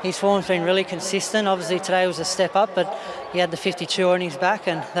his form's been really consistent. Obviously today was a step up, but he had the 52 on his back,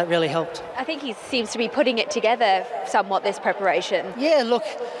 and that really helped. I think he seems to be putting it together somewhat, this preparation. Yeah, look,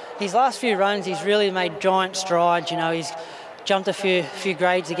 his last few runs, he's really made giant strides. You know, he's jumped a few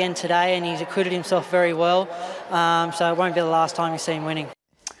grades again today, and he's acquitted himself very well. So it won't be the last time you see him winning.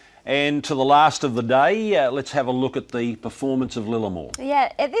 And to the last of the day, let's have a look at the performance of Lillamore.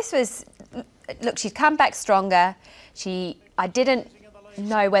 Yeah, this was... Look, she's come back stronger. I didn't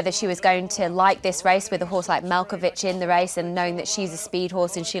know whether she was going to like this race with a horse like Malkovich in the race, and knowing that she's a speed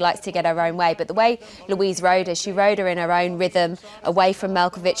horse and she likes to get her own way. But the way Louise rode her, she rode her in her own rhythm, away from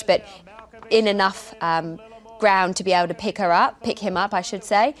Malkovich, but in enough ground to be able to pick him up, I should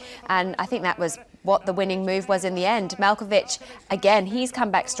say. And I think that was what the winning move was in the end. Malkovich, again, he's come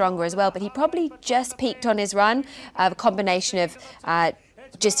back stronger as well, but he probably just peaked on his run. A combination of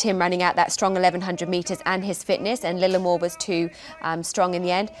just him running out that strong 1100 metres and his fitness, and Lillamore was too strong in the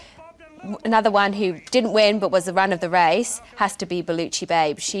end. Another one who didn't win but was the run of the race has to be Bellucci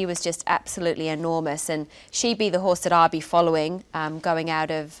Babe. She was just absolutely enormous, and she'd be the horse that I'll be following going out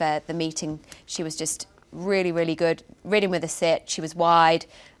of the meeting. She was just really, really good, ridden with a sit. She was wide,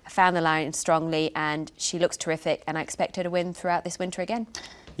 found the line strongly, and she looks terrific, and I expect her to win throughout this winter again.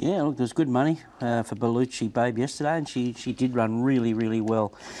 Yeah, look, there was good money for Bellucci Babe yesterday, and she did run really, really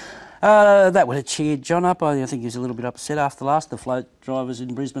well. That would have cheered John up. I think he was a little bit upset after the last. The float drivers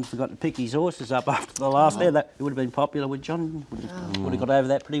in Brisbane forgot to pick his horses up after the last there. That it would have been popular with John. Would have got over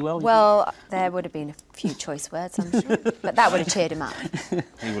that pretty well. Well, there would have been a few choice words, I'm sure, but that would have cheered him up.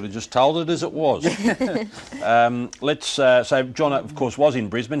 He would have just told it as it was. So John, of course, was in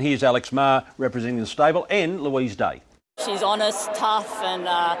Brisbane. Here's Alex Maher representing the stable, and Louise Day. She's honest, tough, and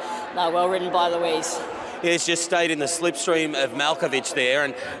well ridden by Louise. Yeah, she's just stayed in the slipstream of Malkovich there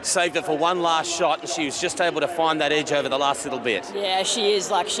and saved it for one last shot, and she was just able to find that edge over the last little bit. Yeah, she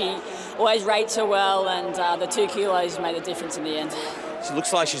is. Like, she always rates her well, and the 2 kilos made a difference in the end. She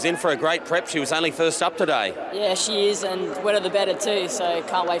looks like she's in for a great prep. She was only first up today. Yeah, she is, and wetter the better too, so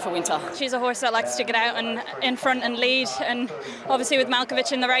can't wait for winter. She's a horse that likes to get out and in front and lead, and obviously with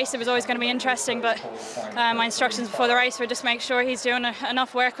Malkovich in the race it was always going to be interesting, but my instructions before the race were just make sure he's doing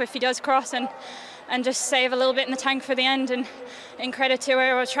enough work if he does cross, and just save a little bit in the tank for the end. And in credit to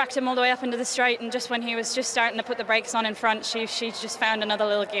her, I tracked him all the way up into the straight, and just when he was just starting to put the brakes on in front, she just found another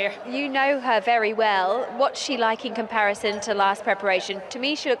little gear. You know her very well. What's she like in comparison to last preparation? To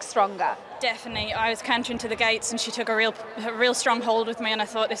me, she looks stronger. Definitely. I was cantering to the gates and she took a real strong hold with me, and I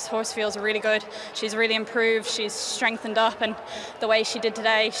thought this horse feels really good. She's really improved, she's strengthened up, and the way she did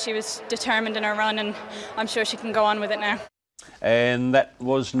today, she was determined in her run, and I'm sure she can go on with it now. And that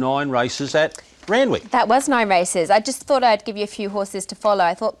was 9 races at Randwick. That was 9 races. I just thought I'd give you a few horses to follow.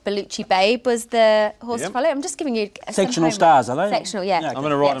 I thought Bellucci Babe was the horse to follow. I'm just giving you some Sectional homework. stars, are they? Sectional, yeah. I'm going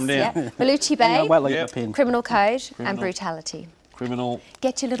to write them down. Yeah. Bellucci Hang on, Babe, wait till I get the pen. Criminal Code, and Criminal. Brutality. Criminal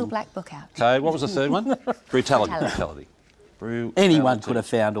Get your little black book out. Code. What was the third one? Brutality. Brutality. Anyone could have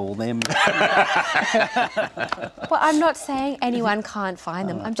found all them. Well, I'm not saying anyone can't find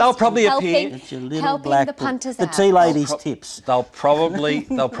them. I'm just They'll probably helping, appear. helping the punters The out. tea ladies' tips. They'll probably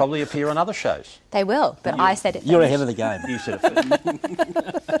appear on other shows. They will, but I said it. You're first. ahead of the game. You said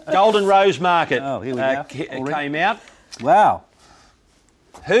it first. Golden Rose Market here we go. came out. Wow.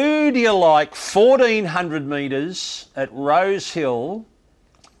 Who do you like 1,400 metres at Rose Hill?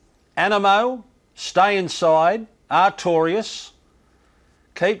 Animo, Stay Inside, Artorius.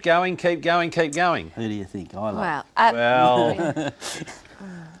 Keep going, keep going, keep going. Who do you think I like? Wow. Well,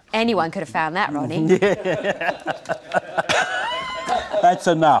 Anyone could have found that, Ronnie. That's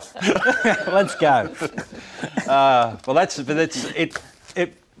enough. Let's go. well, that's it.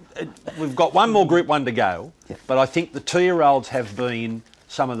 We've got one more Group 1 to go, but I think the 2-year-olds have been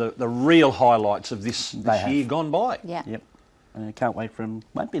some of the real highlights of this year gone by. Yeah. Yep. I can't wait for them.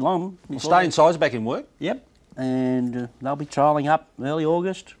 Won't be long. Stay Inside's back in work. Yep. And they'll be trialling up early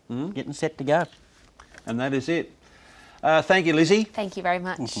August, getting set to go. And that is it. Thank you, Lizzie. Thank you very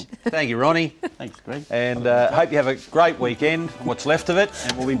much. Thank you, Ronnie. Thanks, Greg. And hope you have a great weekend, what's left of it,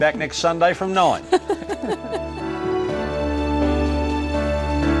 and we'll be back next Sunday from 9.